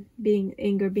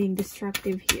anger being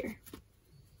destructive here.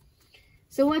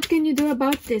 So what can you do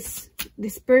about this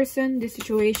person, this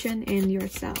situation, and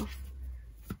yourself?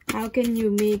 How can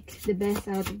you make the best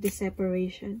out of this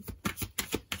separation?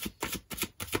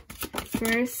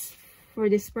 First, for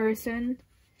this person,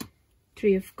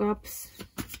 3 of Cups.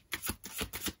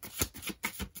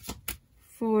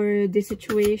 For this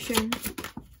situation,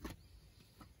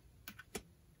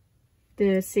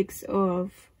 the 6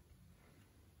 of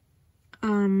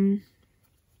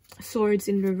Swords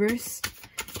in reverse.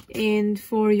 And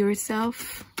for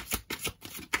yourself,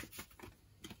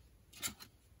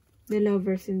 the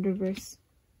Lovers in reverse.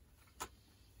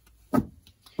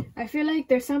 I feel like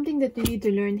there's something that you need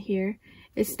to learn here,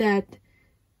 is that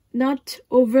not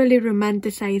overly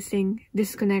romanticizing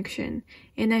this connection.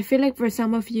 And I feel like for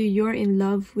some of you, you're in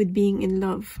love with being in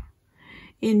love,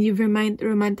 and you've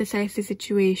romanticized the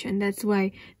situation. That's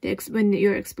why when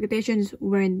your expectations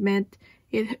weren't met,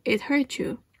 it hurt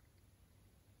you.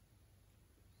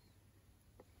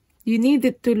 You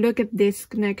needed to look at this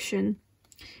connection.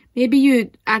 Maybe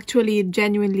you actually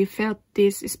genuinely felt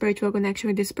this spiritual connection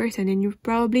with this person, and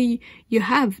you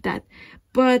have that.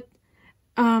 But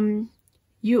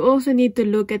you also need to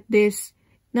look at this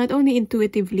not only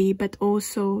intuitively but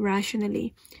also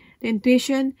rationally. The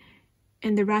intuition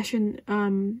and the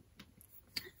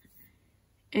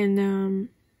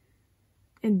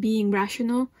and being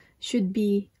rational should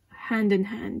be hand in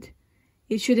hand.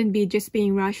 It shouldn't be just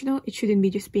being rational. It shouldn't be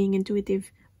just being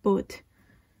intuitive. Both.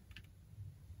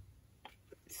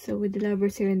 So with the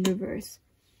Lovers here in reverse.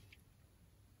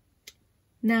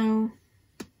 Now,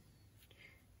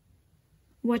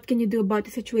 what can you do about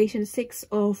the situation? 6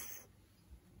 of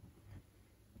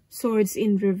Swords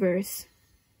in reverse.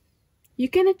 You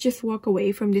cannot just walk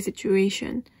away from the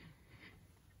situation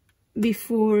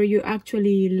before you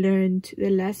actually learned the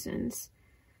lessons.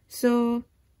 So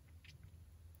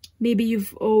maybe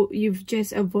you've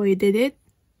just avoided it.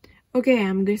 Okay,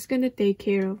 I'm just gonna take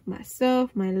care of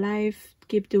myself, my life,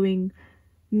 keep doing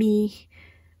me.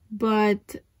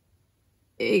 But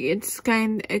it's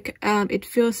it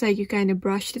feels like you kind of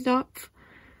brushed it off,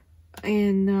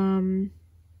 and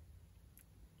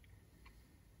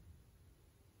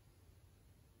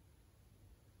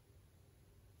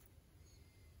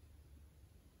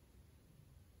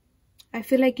I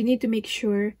feel like you need to make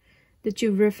sure that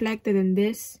you've reflected on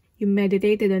this, you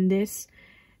meditated on this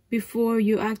before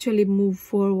you actually move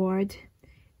forward.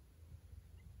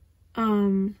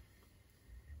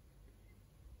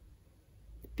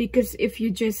 Because if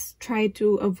you just try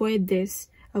to avoid this,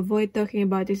 avoid talking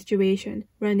about the situation,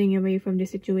 running away from the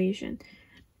situation,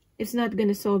 it's not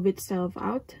gonna solve itself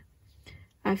out.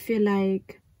 I feel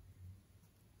like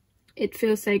it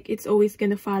feels like it's always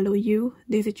gonna follow you,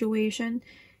 the situation,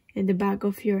 in the back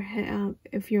of your head,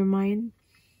 of your mind.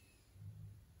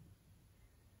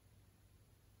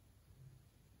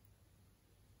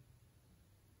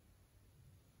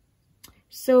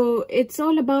 So it's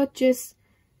all about just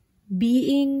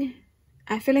being.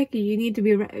 I feel like you need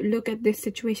to look at this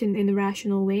situation in a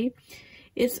rational way.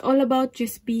 It's all about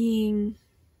just being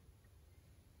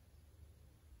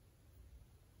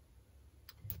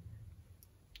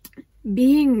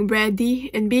ready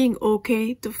and being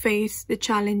okay to face the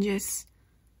challenges,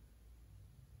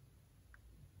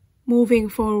 moving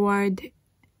forward,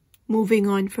 moving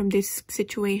on from this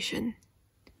situation.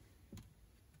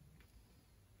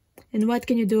 And what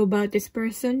can you do about this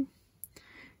person?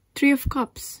 3 of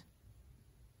Cups.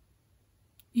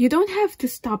 You don't have to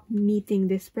stop meeting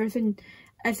this person,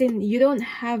 as in you don't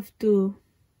have to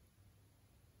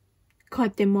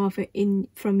cut them off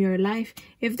from your life.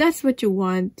 If that's what you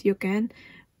want, you can.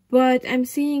 But I'm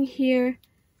seeing here,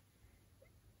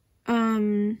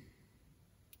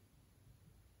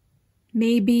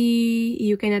 maybe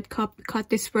you cannot cut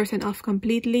this person off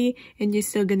completely, and you're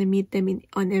still gonna meet them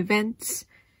on events.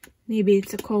 Maybe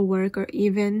it's a co-worker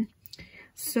even,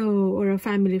 so, or a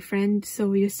family friend,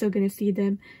 so you're still gonna see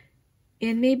them.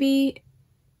 And maybe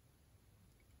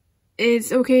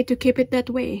it's okay to keep it that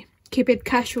way. Keep it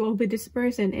casual with this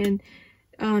person and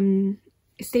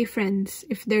stay friends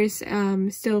if there's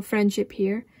still friendship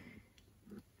here.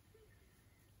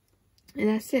 And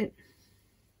that's it.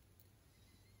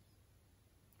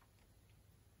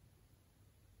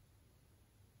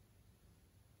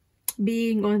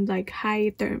 Being on like high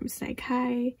terms, like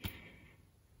hi,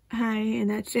 and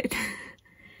that's it.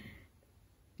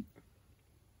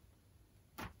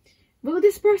 Will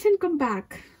this person come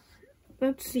back?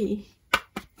 Let's see.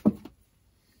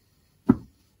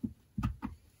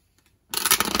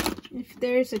 If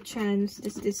there's a chance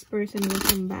that this person will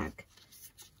come back.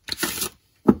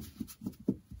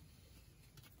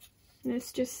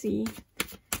 Let's just see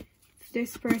if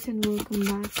this person will come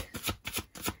back.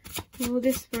 Will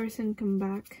this person come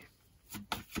back?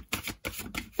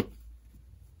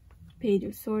 Page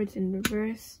of Swords in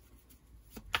reverse.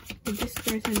 Will this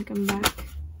person come back?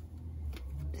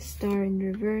 The Star in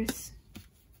reverse.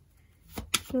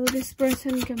 Will this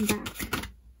person come back?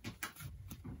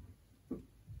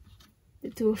 The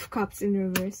 2 of Cups in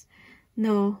reverse.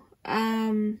 No.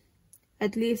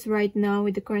 At least right now,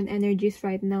 with the current energies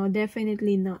right now,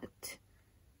 definitely not.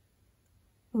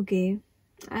 Okay.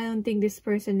 I don't think this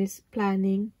person is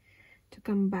planning to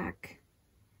come back.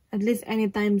 At least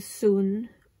anytime soon,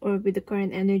 or with the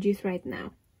current energies right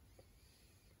now.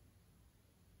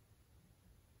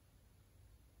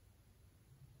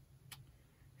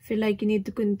 Feel like you need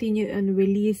to continue on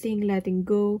releasing, letting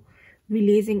go,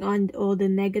 releasing on all the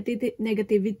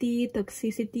negativity,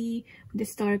 toxicity, the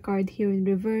Star card here in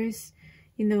reverse.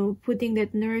 You know, putting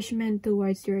that nourishment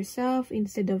towards yourself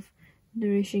instead of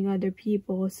nourishing other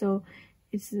people. So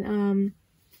it's you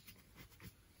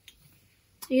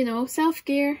know,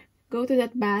 self-care. Go to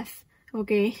that bath,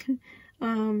 okay?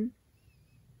 I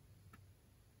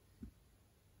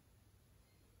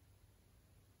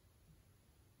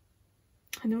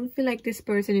don't feel like this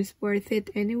person is worth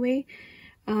it anyway.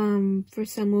 For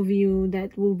some of you,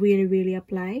 that will really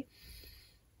apply.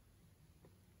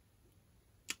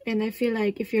 And I feel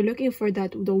like if you're looking for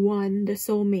that, the one, the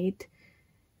soulmate,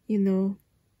 you know,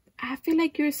 I feel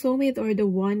like your soulmate or the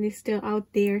one is still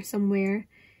out there somewhere,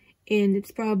 and it's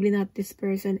probably not this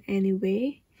person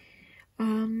anyway.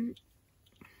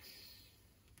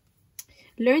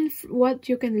 Learn what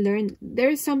you can learn.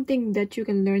 There's something that you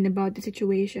can learn about the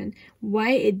situation,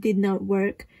 why it did not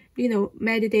work. You know,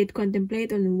 meditate,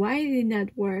 contemplate on why it did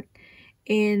not work,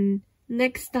 and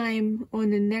next time on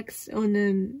the next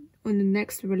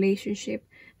relationship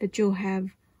that you'll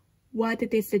have, what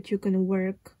it is that you can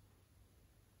work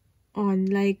on,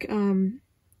 like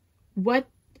what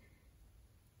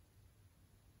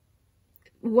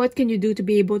can you do to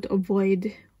be able to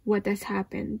avoid what has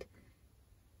happened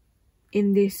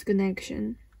in this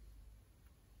connection,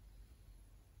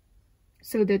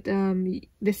 so that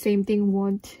the same thing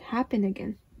won't happen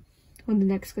again on the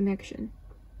next connection.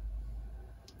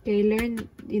 Okay, learn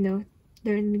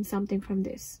something from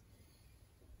this.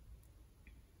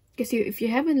 Because if you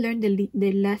haven't learned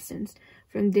the lessons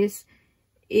from this,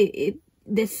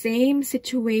 the same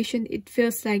situation, it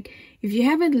feels like if you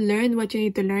haven't learned what you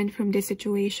need to learn from this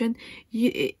situation,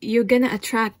 you're gonna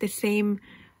attract the same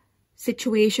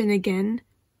situation again,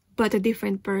 but a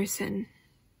different person.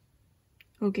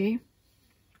 Okay,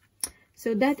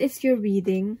 so that is your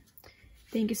reading.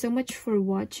 Thank you so much for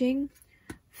watching.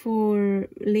 For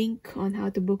link on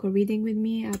how to book a reading with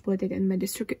me, I'll put it in my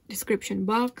description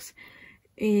box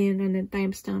and on the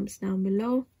timestamps down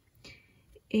below.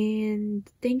 And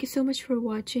thank you so much for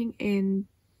watching, and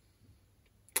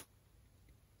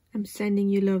I'm sending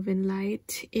you love and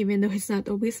light, even though it's not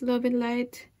always love and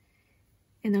light.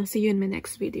 And I'll see you in my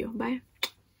next video. Bye.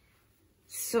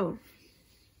 So,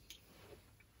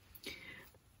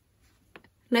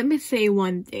 let me say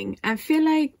one thing. I feel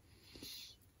like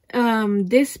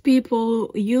these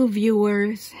people, you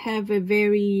viewers, have a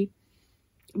very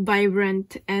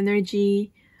vibrant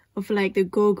energy of like the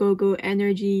go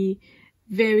energy,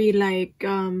 very like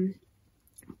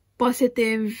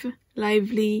positive,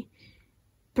 lively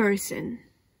person.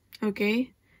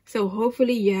 Okay, so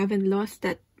hopefully you haven't lost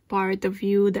that part of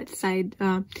you, that side,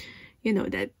 you know,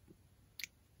 that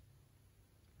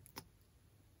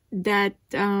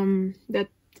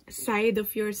side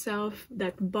of yourself,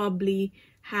 that bubbly,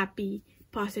 happy,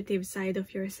 positive side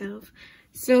of yourself.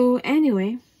 So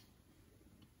anyway,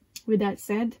 with that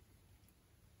said,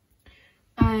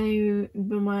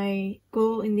 my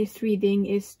goal in this reading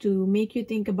is to make you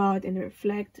think about and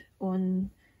reflect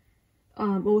on,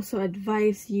 also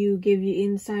advise you, give you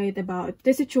insight about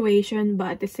the situation,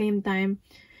 but at the same time,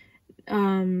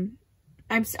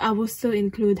 I will still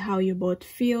include how you both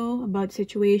feel about the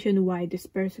situation, why this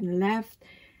person left,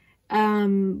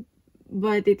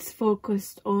 but it's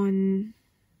focused on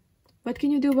what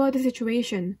can you do about the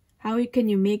situation. How can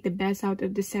you make the best out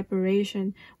of the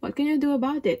separation? What can you do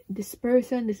about it? This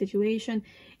person, the situation,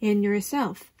 and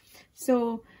yourself.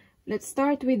 So, let's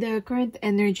start with the current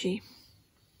energy.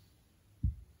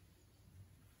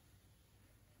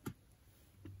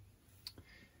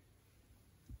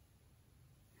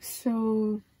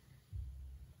 So,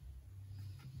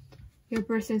 your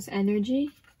person's energy,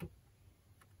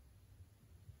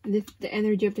 the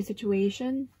energy of the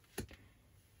situation,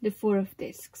 the Four of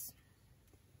Discs.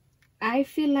 I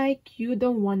feel like you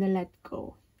don't want to let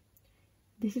go.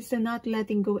 This is a not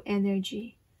letting go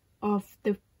energy of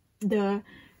the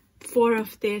Four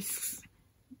of Discs,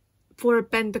 Four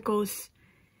of Pentacles.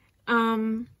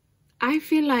 I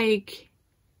feel like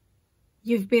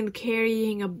you've been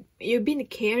carrying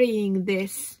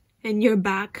this in your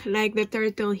back, like the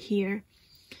turtle here.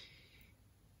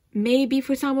 Maybe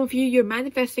for some of you, you're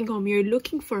manifesting home. You're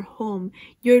looking for home.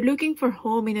 You're looking for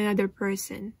home in another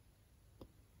person.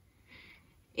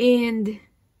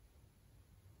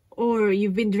 Or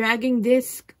you've been dragging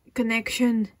this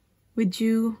connection with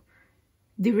you,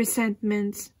 the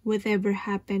resentments, whatever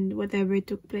happened, whatever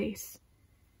took place.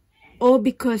 All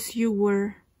because you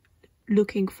were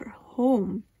looking for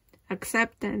home,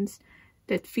 acceptance,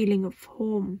 that feeling of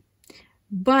home.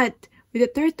 But with the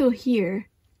turtle here,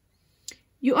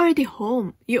 you are already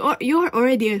home. You are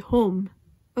already at home.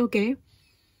 Okay?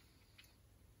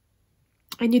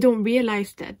 And you don't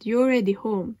realize that you're already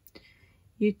home.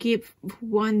 You keep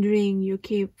wandering, you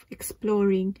keep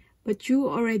exploring, but you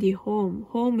already home.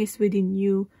 Home is within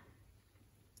you.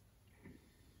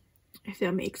 If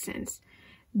that makes sense.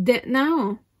 That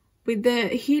now, with the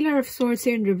Healer of Swords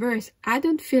here in reverse, I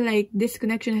don't feel like this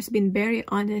connection has been very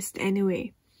honest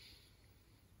anyway.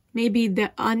 Maybe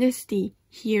the honesty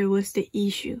here was the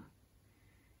issue.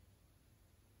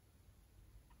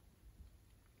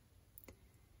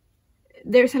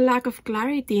 There's a lack of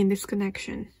clarity in this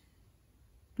connection.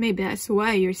 Maybe that's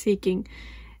why you're seeking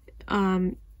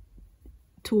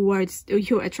towards, or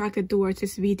you're attracted towards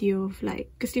this video of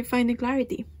like, because you're finding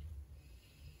clarity.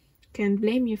 Can't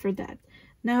blame you for that.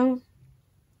 Now,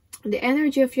 the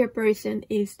energy of your person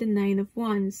is the Nine of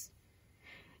Wands.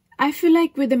 I feel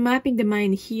like with the mapping the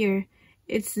mind here,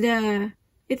 it's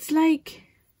like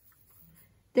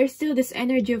there's still this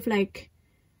energy of like,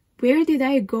 where did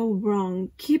I go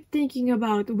wrong? Keep thinking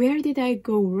about, where did I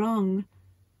go wrong?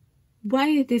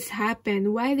 Why did this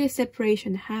happen? Why did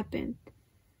separation happen?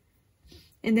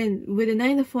 And then with the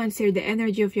Nine of Wands here, the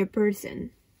energy of your person.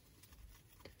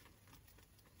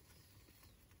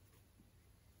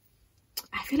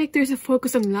 I feel like there's a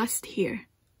focus on lust here.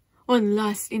 On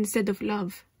lust instead of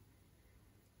love.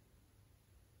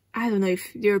 I don't know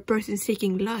if your person is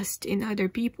seeking lust in other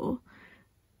people,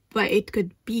 but it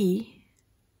could be.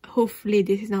 Hopefully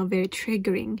this is not very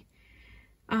triggering.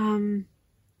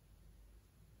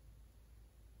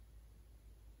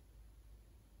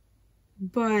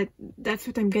 But that's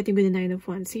what I'm getting with the Nine of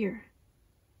Wands here.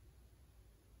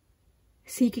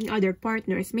 Seeking other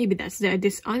partners. Maybe that's the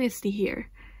dishonesty here.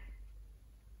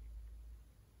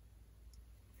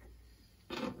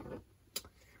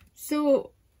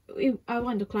 So, I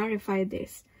want to clarify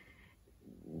this.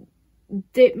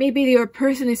 Maybe your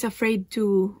person is afraid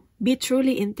to be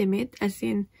truly intimate, as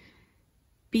in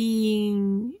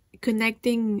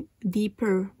connecting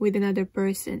deeper with another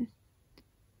person.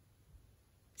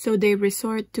 So they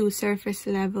resort to surface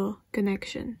level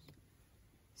connection.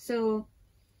 So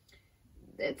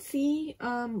let's see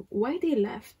why they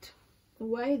left.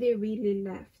 Why they really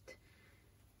left.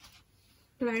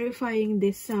 Clarifying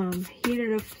this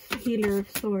healer of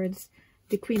swords,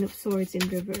 the Queen of Swords in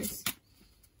reverse.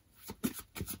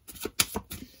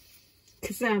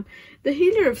 Because the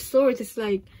healer of swords is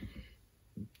like,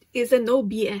 is a no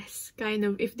BS kind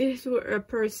of, if this were a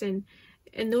person,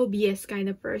 a no BS kind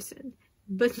of person.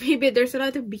 But maybe there's a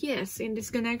lot of BS in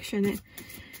this connection.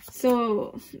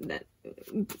 So that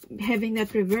having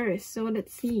that reverse. So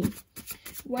let's see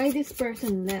why this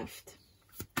person left.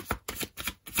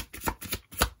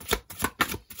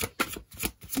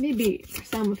 Maybe for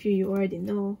some of you already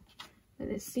know.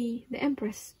 Let's see. The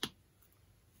Empress.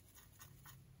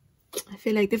 I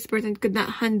feel like this person could not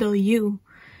handle you.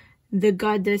 The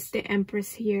Goddess, the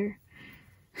Empress here.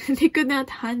 They could not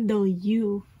handle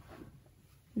you.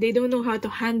 They don't know how to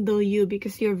handle you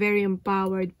because you're a very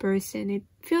empowered person. It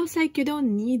feels like you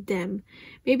don't need them.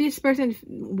 Maybe this person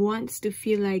wants to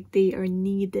feel like they are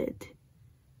needed.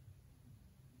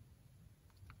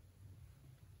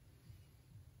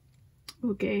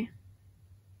 Okay.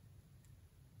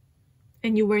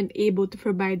 And you weren't able to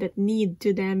provide that need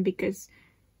to them because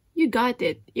you got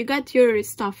it. You got your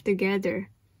stuff together.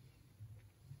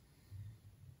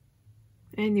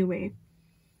 Anyway.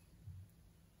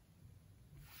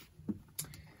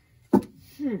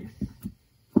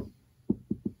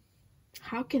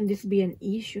 How can this be an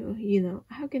issue? You know,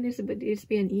 how can this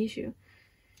be an issue?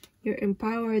 You're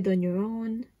empowered on your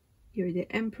own. You're the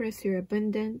Empress. You're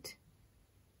abundant.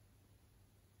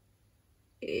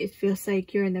 It feels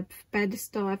like you're on a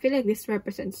pedestal. I feel like this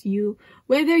represents you.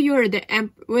 Whether you're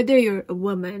whether you're a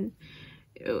woman,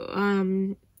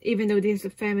 even though this is a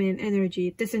feminine energy,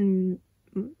 it doesn't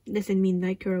mean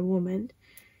like you're a woman.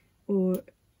 Or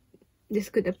this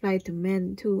could apply to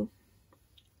men too,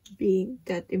 being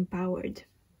that empowered.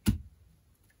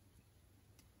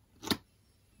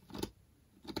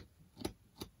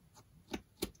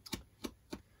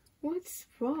 What's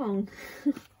wrong?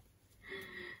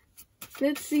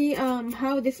 Let's see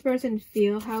how this person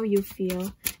feel, how you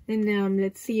feel, and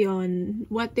let's see on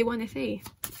what they want to say.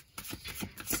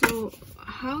 So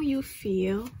how you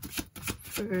feel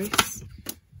first.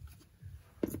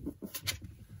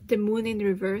 The Moon in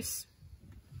reverse.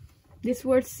 This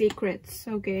word secrets,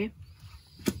 okay.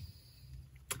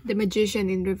 The Magician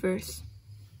in reverse.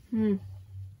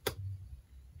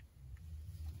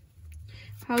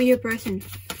 How your person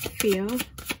feel.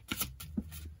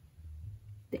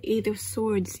 The Eight of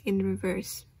Swords in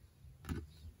reverse.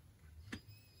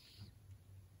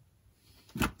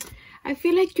 I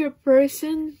feel like your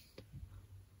person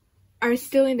are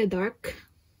still in the dark.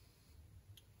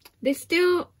 They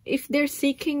still, if they're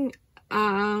seeking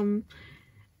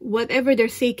whatever they're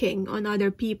seeking on other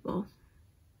people,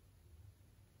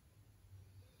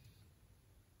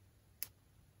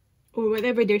 or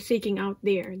whatever they're seeking out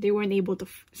there, they weren't able to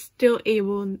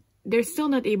they're still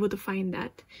not able to find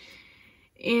that.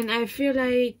 And I feel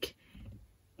like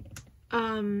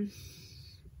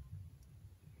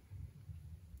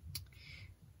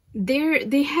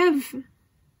they have,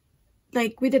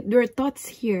 like, with their thoughts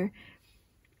here,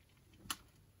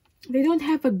 they don't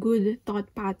have a good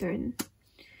thought pattern.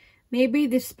 Maybe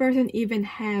this person even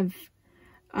have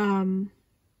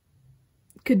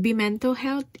could be mental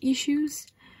health issues,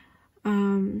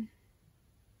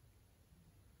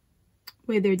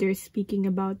 whether they're speaking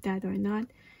about that or not.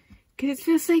 Because it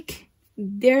feels like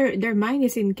their mind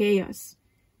is in chaos.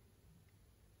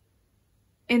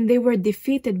 And they were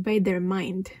defeated by their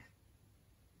mind.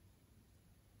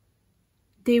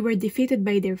 They were defeated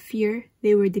by their fear.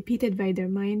 They were defeated by their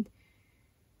mind.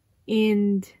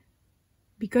 And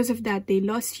because of that, they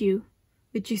lost you.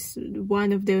 Which is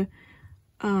one of the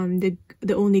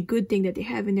only good thing that they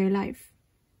have in their life.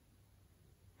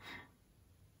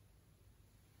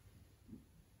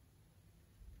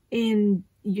 And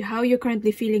how you're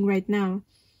currently feeling right now.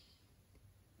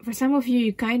 For some of you,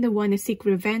 you kind of want to seek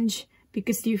revenge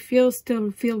because you still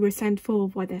feel resentful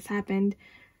of what has happened.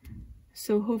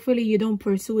 So hopefully you don't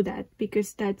pursue that,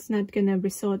 because that's not gonna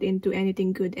result into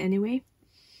anything good anyway.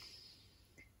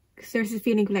 because there's a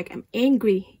feeling like I'm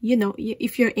angry. You know,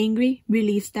 if you're angry,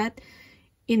 release that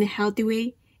in a healthy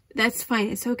way. That's fine.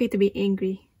 It's okay to be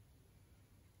angry.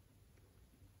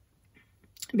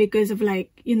 Because of,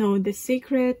 like, you know, the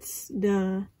secrets,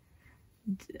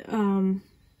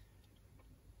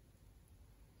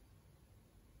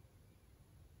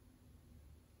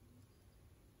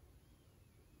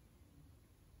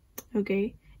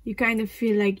 okay, you kind of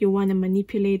feel like you want to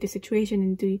manipulate the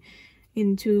situation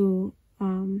into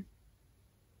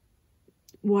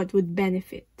what would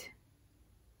benefit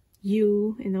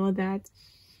you and all that.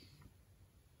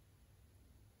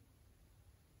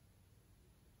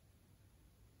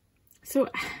 So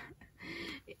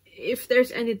if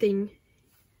there's anything,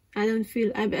 I don't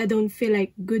feel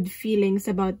like good feelings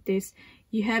about this.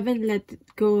 You haven't let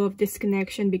go of this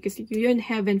connection because you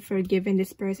haven't forgiven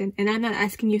this person. And I'm not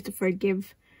asking you to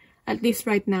forgive, at least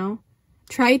right now.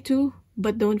 Try to,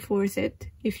 but don't force it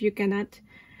if you cannot.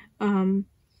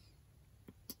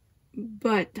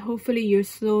 But hopefully you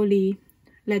slowly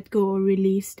let go or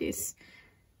release this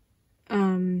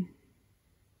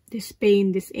this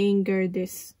pain, this anger,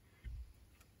 this.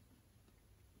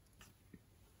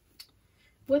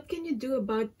 What can you do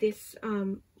about this?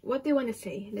 What they want to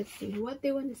say. Let's see what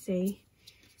they want to say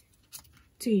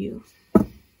to you.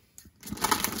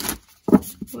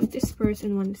 What this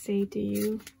person want to say to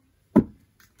you.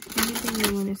 Anything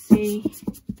they want to say.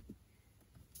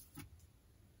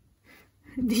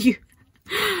 Do you...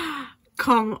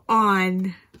 Come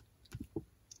on.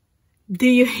 Do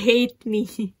you hate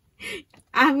me?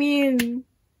 I mean,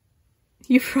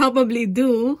 you probably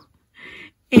do.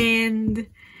 And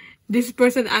this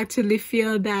person actually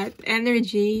feel that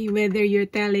energy, whether you're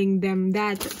telling them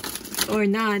that or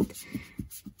not.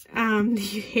 Do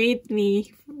you hate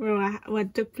me for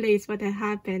what took place, what had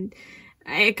happened?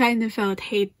 I kind of felt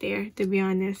hate there, to be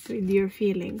honest, with your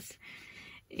feelings.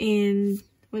 And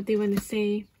what they want to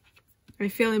say, I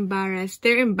feel embarrassed.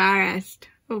 They're embarrassed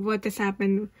of what has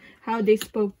happened, how they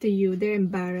spoke to you. They're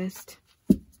embarrassed.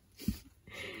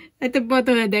 At the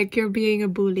bottom of the deck, you're being a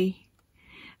bully.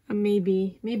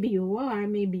 Maybe you are,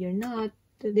 maybe you're not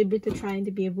deliberately trying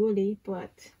to be a bully,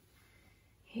 but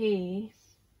hey,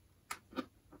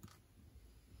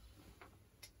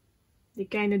 they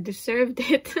kind of deserved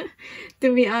it,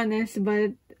 to be honest.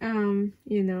 But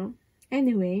you know,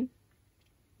 anyway,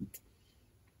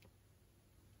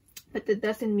 but that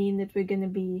doesn't mean that we're gonna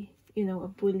be, you know, a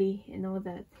bully and all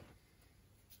that.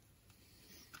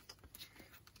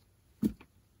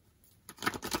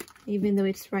 Even though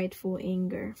it's rightful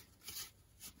anger.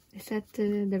 Is that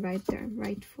the right term?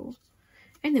 Rightful.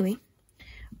 Anyway,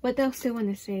 what else do I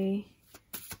want to say?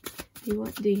 Do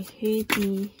you hate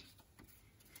me?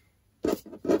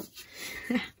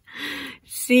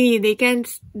 See,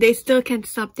 they still can't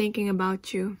stop thinking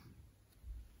about you.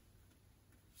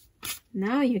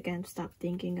 Now you can't stop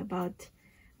thinking about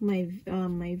my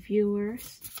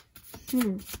viewers.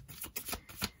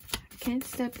 Can't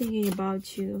stop thinking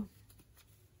about you.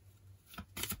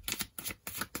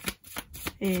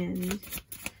 And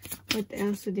what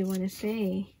else do they want to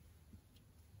say?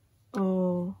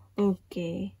 Oh,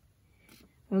 okay.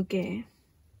 Okay.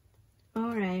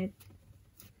 Alright.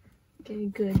 Okay,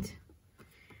 good.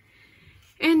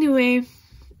 Anyway,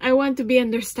 I want to be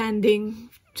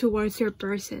understanding towards your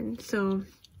person. So,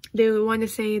 they want to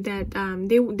say that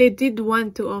they did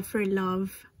want to offer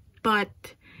love,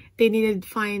 but they needed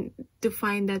to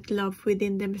find that love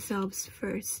within themselves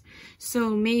first. So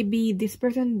maybe this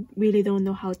person really don't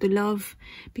know how to love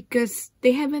because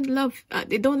they haven't loved.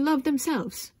 They don't love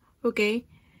themselves. Okay,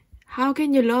 how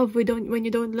can you love when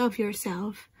you don't love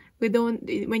yourself?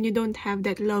 When you don't have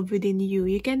that love within you.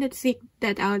 You cannot seek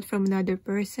that out from another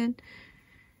person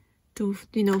to,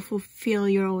 you know, fulfill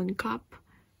your own cup.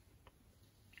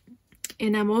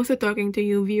 And I'm also talking to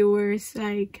you viewers,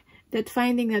 like that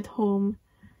finding that home.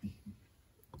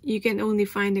 You can only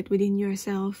find it within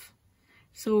yourself.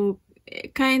 So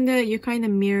you're kind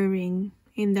of mirroring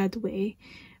in that way.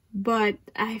 But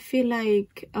I feel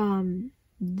like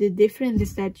the difference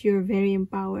is that you're very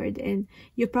empowered, and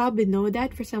you probably know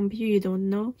that. For some of you, you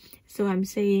don't know. So I'm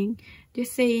just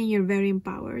saying you're very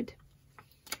empowered.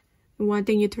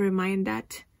 Wanting you to remind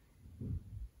that.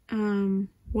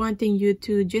 Wanting you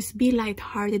to just be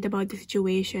lighthearted about the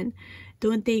situation.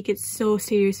 Don't take it so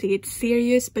seriously. It's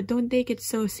serious, but don't take it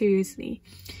so seriously.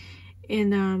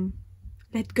 And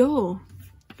let go.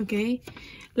 Okay?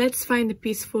 Let's find a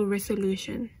peaceful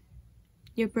resolution.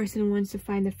 Your person wants to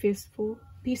find a peaceful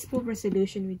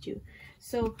resolution with you.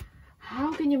 So,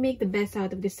 how can you make the best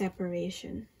out of this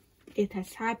separation? It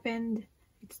has happened.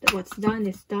 What's done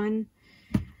is done.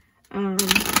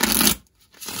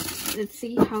 Let's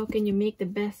see, how can you make the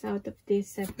best out of this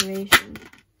separation?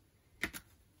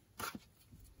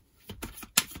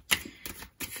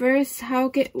 First,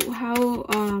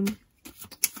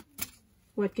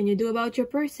 what can you do about your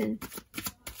person?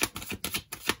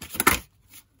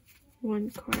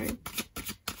 One card.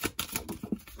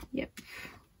 Yep.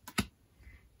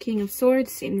 King of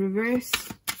Swords in reverse.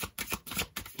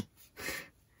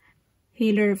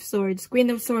 Healer of Swords.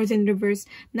 Queen of Swords in reverse.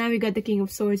 Now we got the King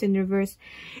of Swords in reverse.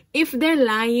 If they're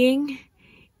lying,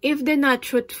 if they're not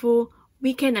truthful,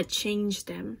 we cannot change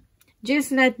them.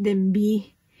 Just let them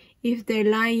be. If they're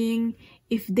lying,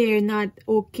 if they're not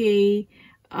okay,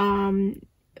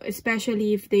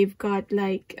 especially if they've got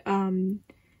like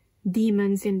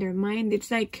demons in their mind,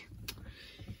 it's like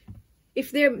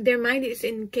if their mind is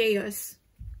in chaos,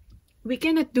 we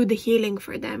cannot do the healing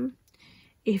for them.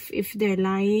 If they're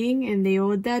lying and they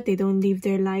all that, they don't live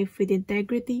their life with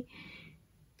integrity,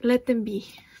 let them be.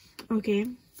 Okay,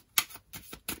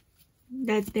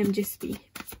 let them just be.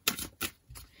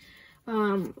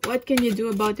 What can you do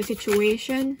about the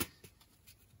situation?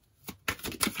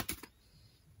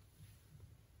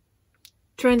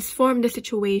 Transform the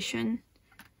situation.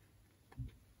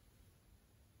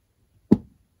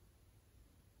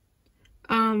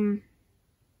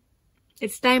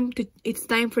 It's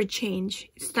time for change.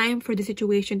 It's time for the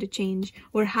situation to change,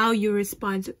 or how you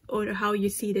respond, or how you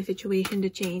see the situation to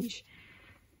change.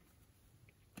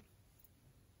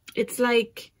 It's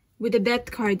like with the Death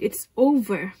card, it's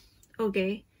over.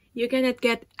 Okay, you cannot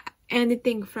get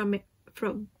anything from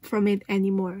it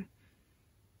anymore.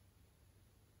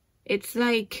 It's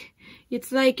like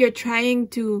you're trying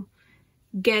to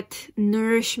get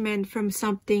nourishment from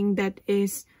something that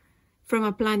is from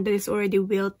a plant that is already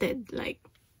wilted. Like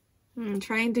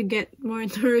trying to get more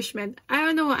nourishment. I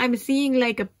don't know, I'm seeing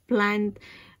like a plant,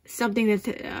 something that's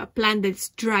a plant that's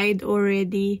dried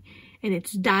already and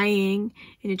it's dying,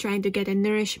 and you're trying to get a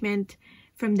nourishment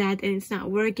from that, and it's not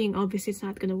working. Obviously it's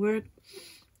not gonna work.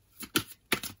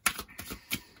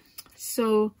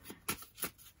 So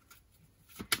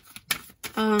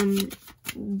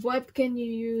what can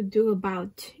you do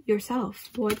about yourself?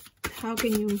 How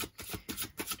can you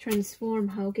transform?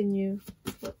 How can you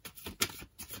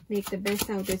make the best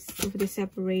out of this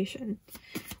separation?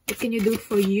 What can you do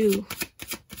for you?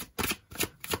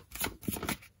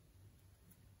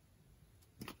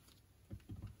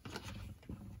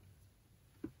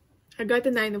 I got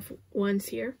the 9 of Wands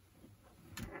here,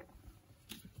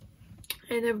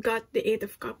 and I've got the 8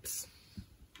 of Cups.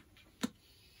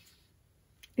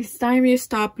 It's time you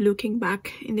stop looking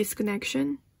back in this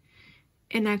connection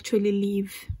and actually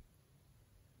leave.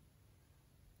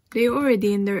 They're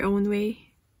already in their own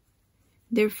way.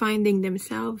 They're finding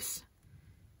themselves.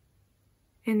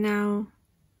 And now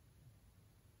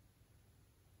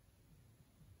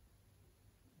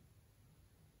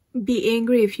be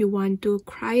angry if you want to,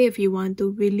 cry if you want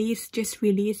to, just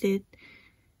release it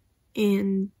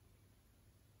and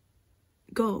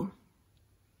go.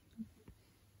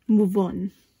 Move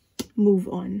on. Move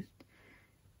on.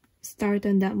 Start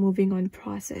on that moving on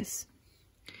process.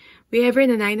 We have here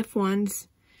the 9 of Wands.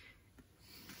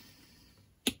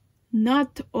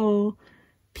 Not all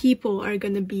people are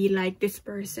gonna be like this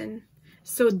person.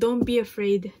 So don't be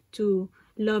afraid to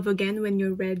love again when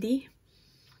you're ready.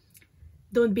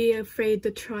 Don't be afraid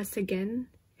to trust again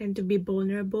and to be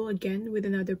vulnerable again with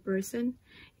another person.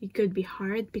 It could be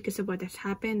hard because of what has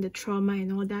happened, the trauma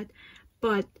and all that.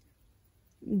 But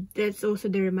that's also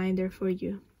the reminder for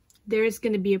you. There's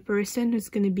going to be a person who's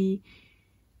going to be,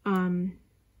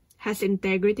 has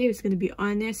integrity, who's going to be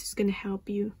honest, who's going to help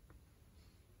you.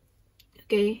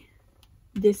 Okay?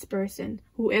 This person,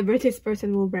 whoever this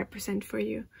person will represent for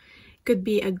you. Could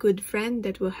be a good friend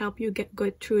that will help you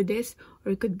go through this,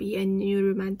 or it could be a new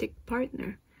romantic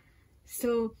partner.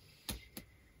 So,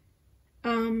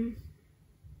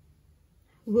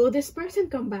 will this person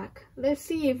come back? Let's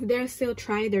see if they're still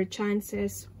trying their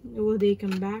chances. Will they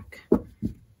come back?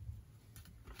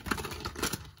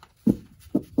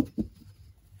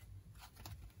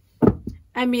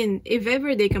 I mean, if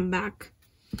ever they come back,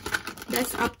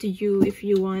 that's up to you if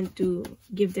you want to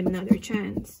give them another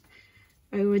chance.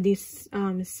 I already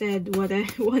said what I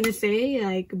want to say,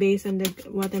 like based on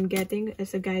what I'm getting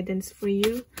as a guidance for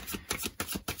you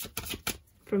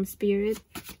from Spirit.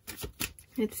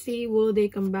 Let's see, will they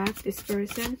come back, this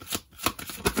person?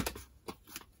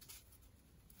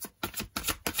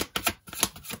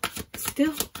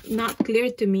 Still not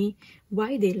clear to me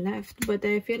why they left, but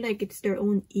I feel like it's their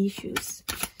own issues.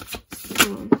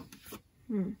 So,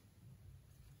 2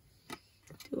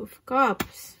 of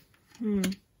Cups.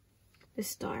 The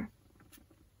Star.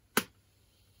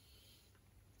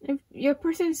 if your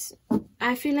person's,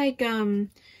 I feel like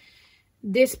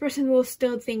this person will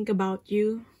still think about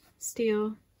you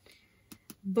still,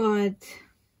 but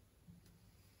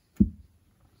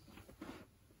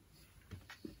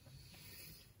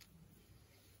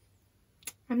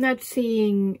I'm not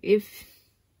seeing if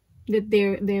that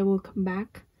they will come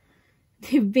back.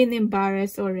 They've been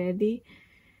embarrassed already.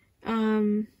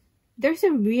 There's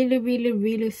a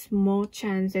really small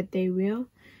chance that they will,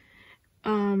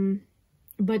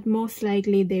 but most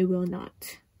likely they will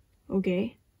not.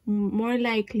 Okay, more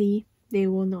likely they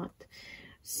will not.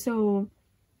 So,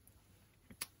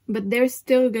 but they're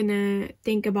still gonna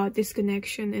think about this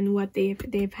connection and what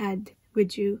they've had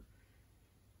with you,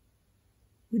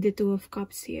 with the Two of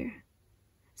Cups here.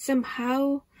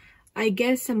 Somehow, I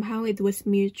guess somehow it was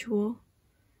mutual.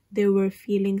 There were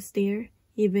feelings there,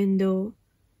 even though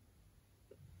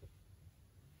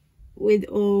with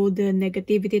all the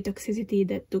negativity, toxicity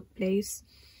that took place.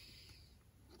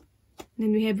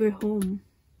 Then we have your home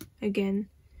again.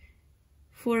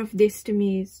 Four of this to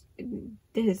me is,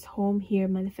 this is home here,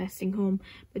 manifesting home.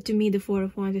 But to me, the Four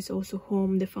of Wands is also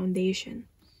home, the foundation.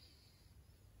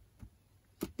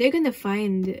 They're gonna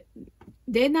find,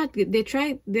 they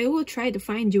will try to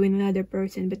find you in another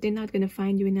person, but they're not gonna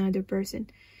find you in another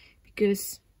person,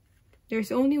 because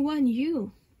there's only one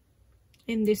you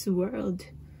in this world.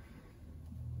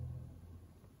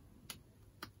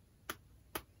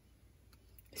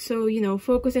 So, you know,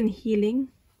 focus on healing.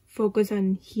 Focus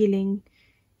on healing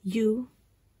you.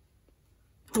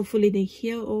 Hopefully they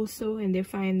heal also, and they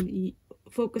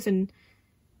focus on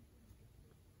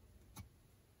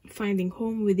finding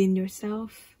home within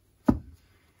yourself.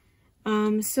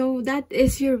 So that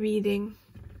is your reading.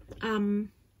 I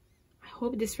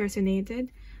hope this resonated,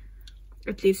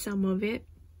 at least some of it,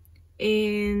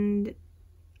 and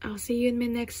I'll see you in my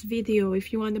next video.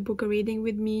 If you want to book a reading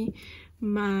with me,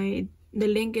 the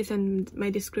link is on my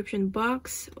description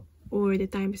box, or the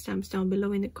timestamps down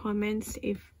below in the comments.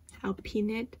 If I'll pin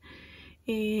it.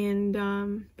 And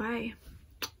bye.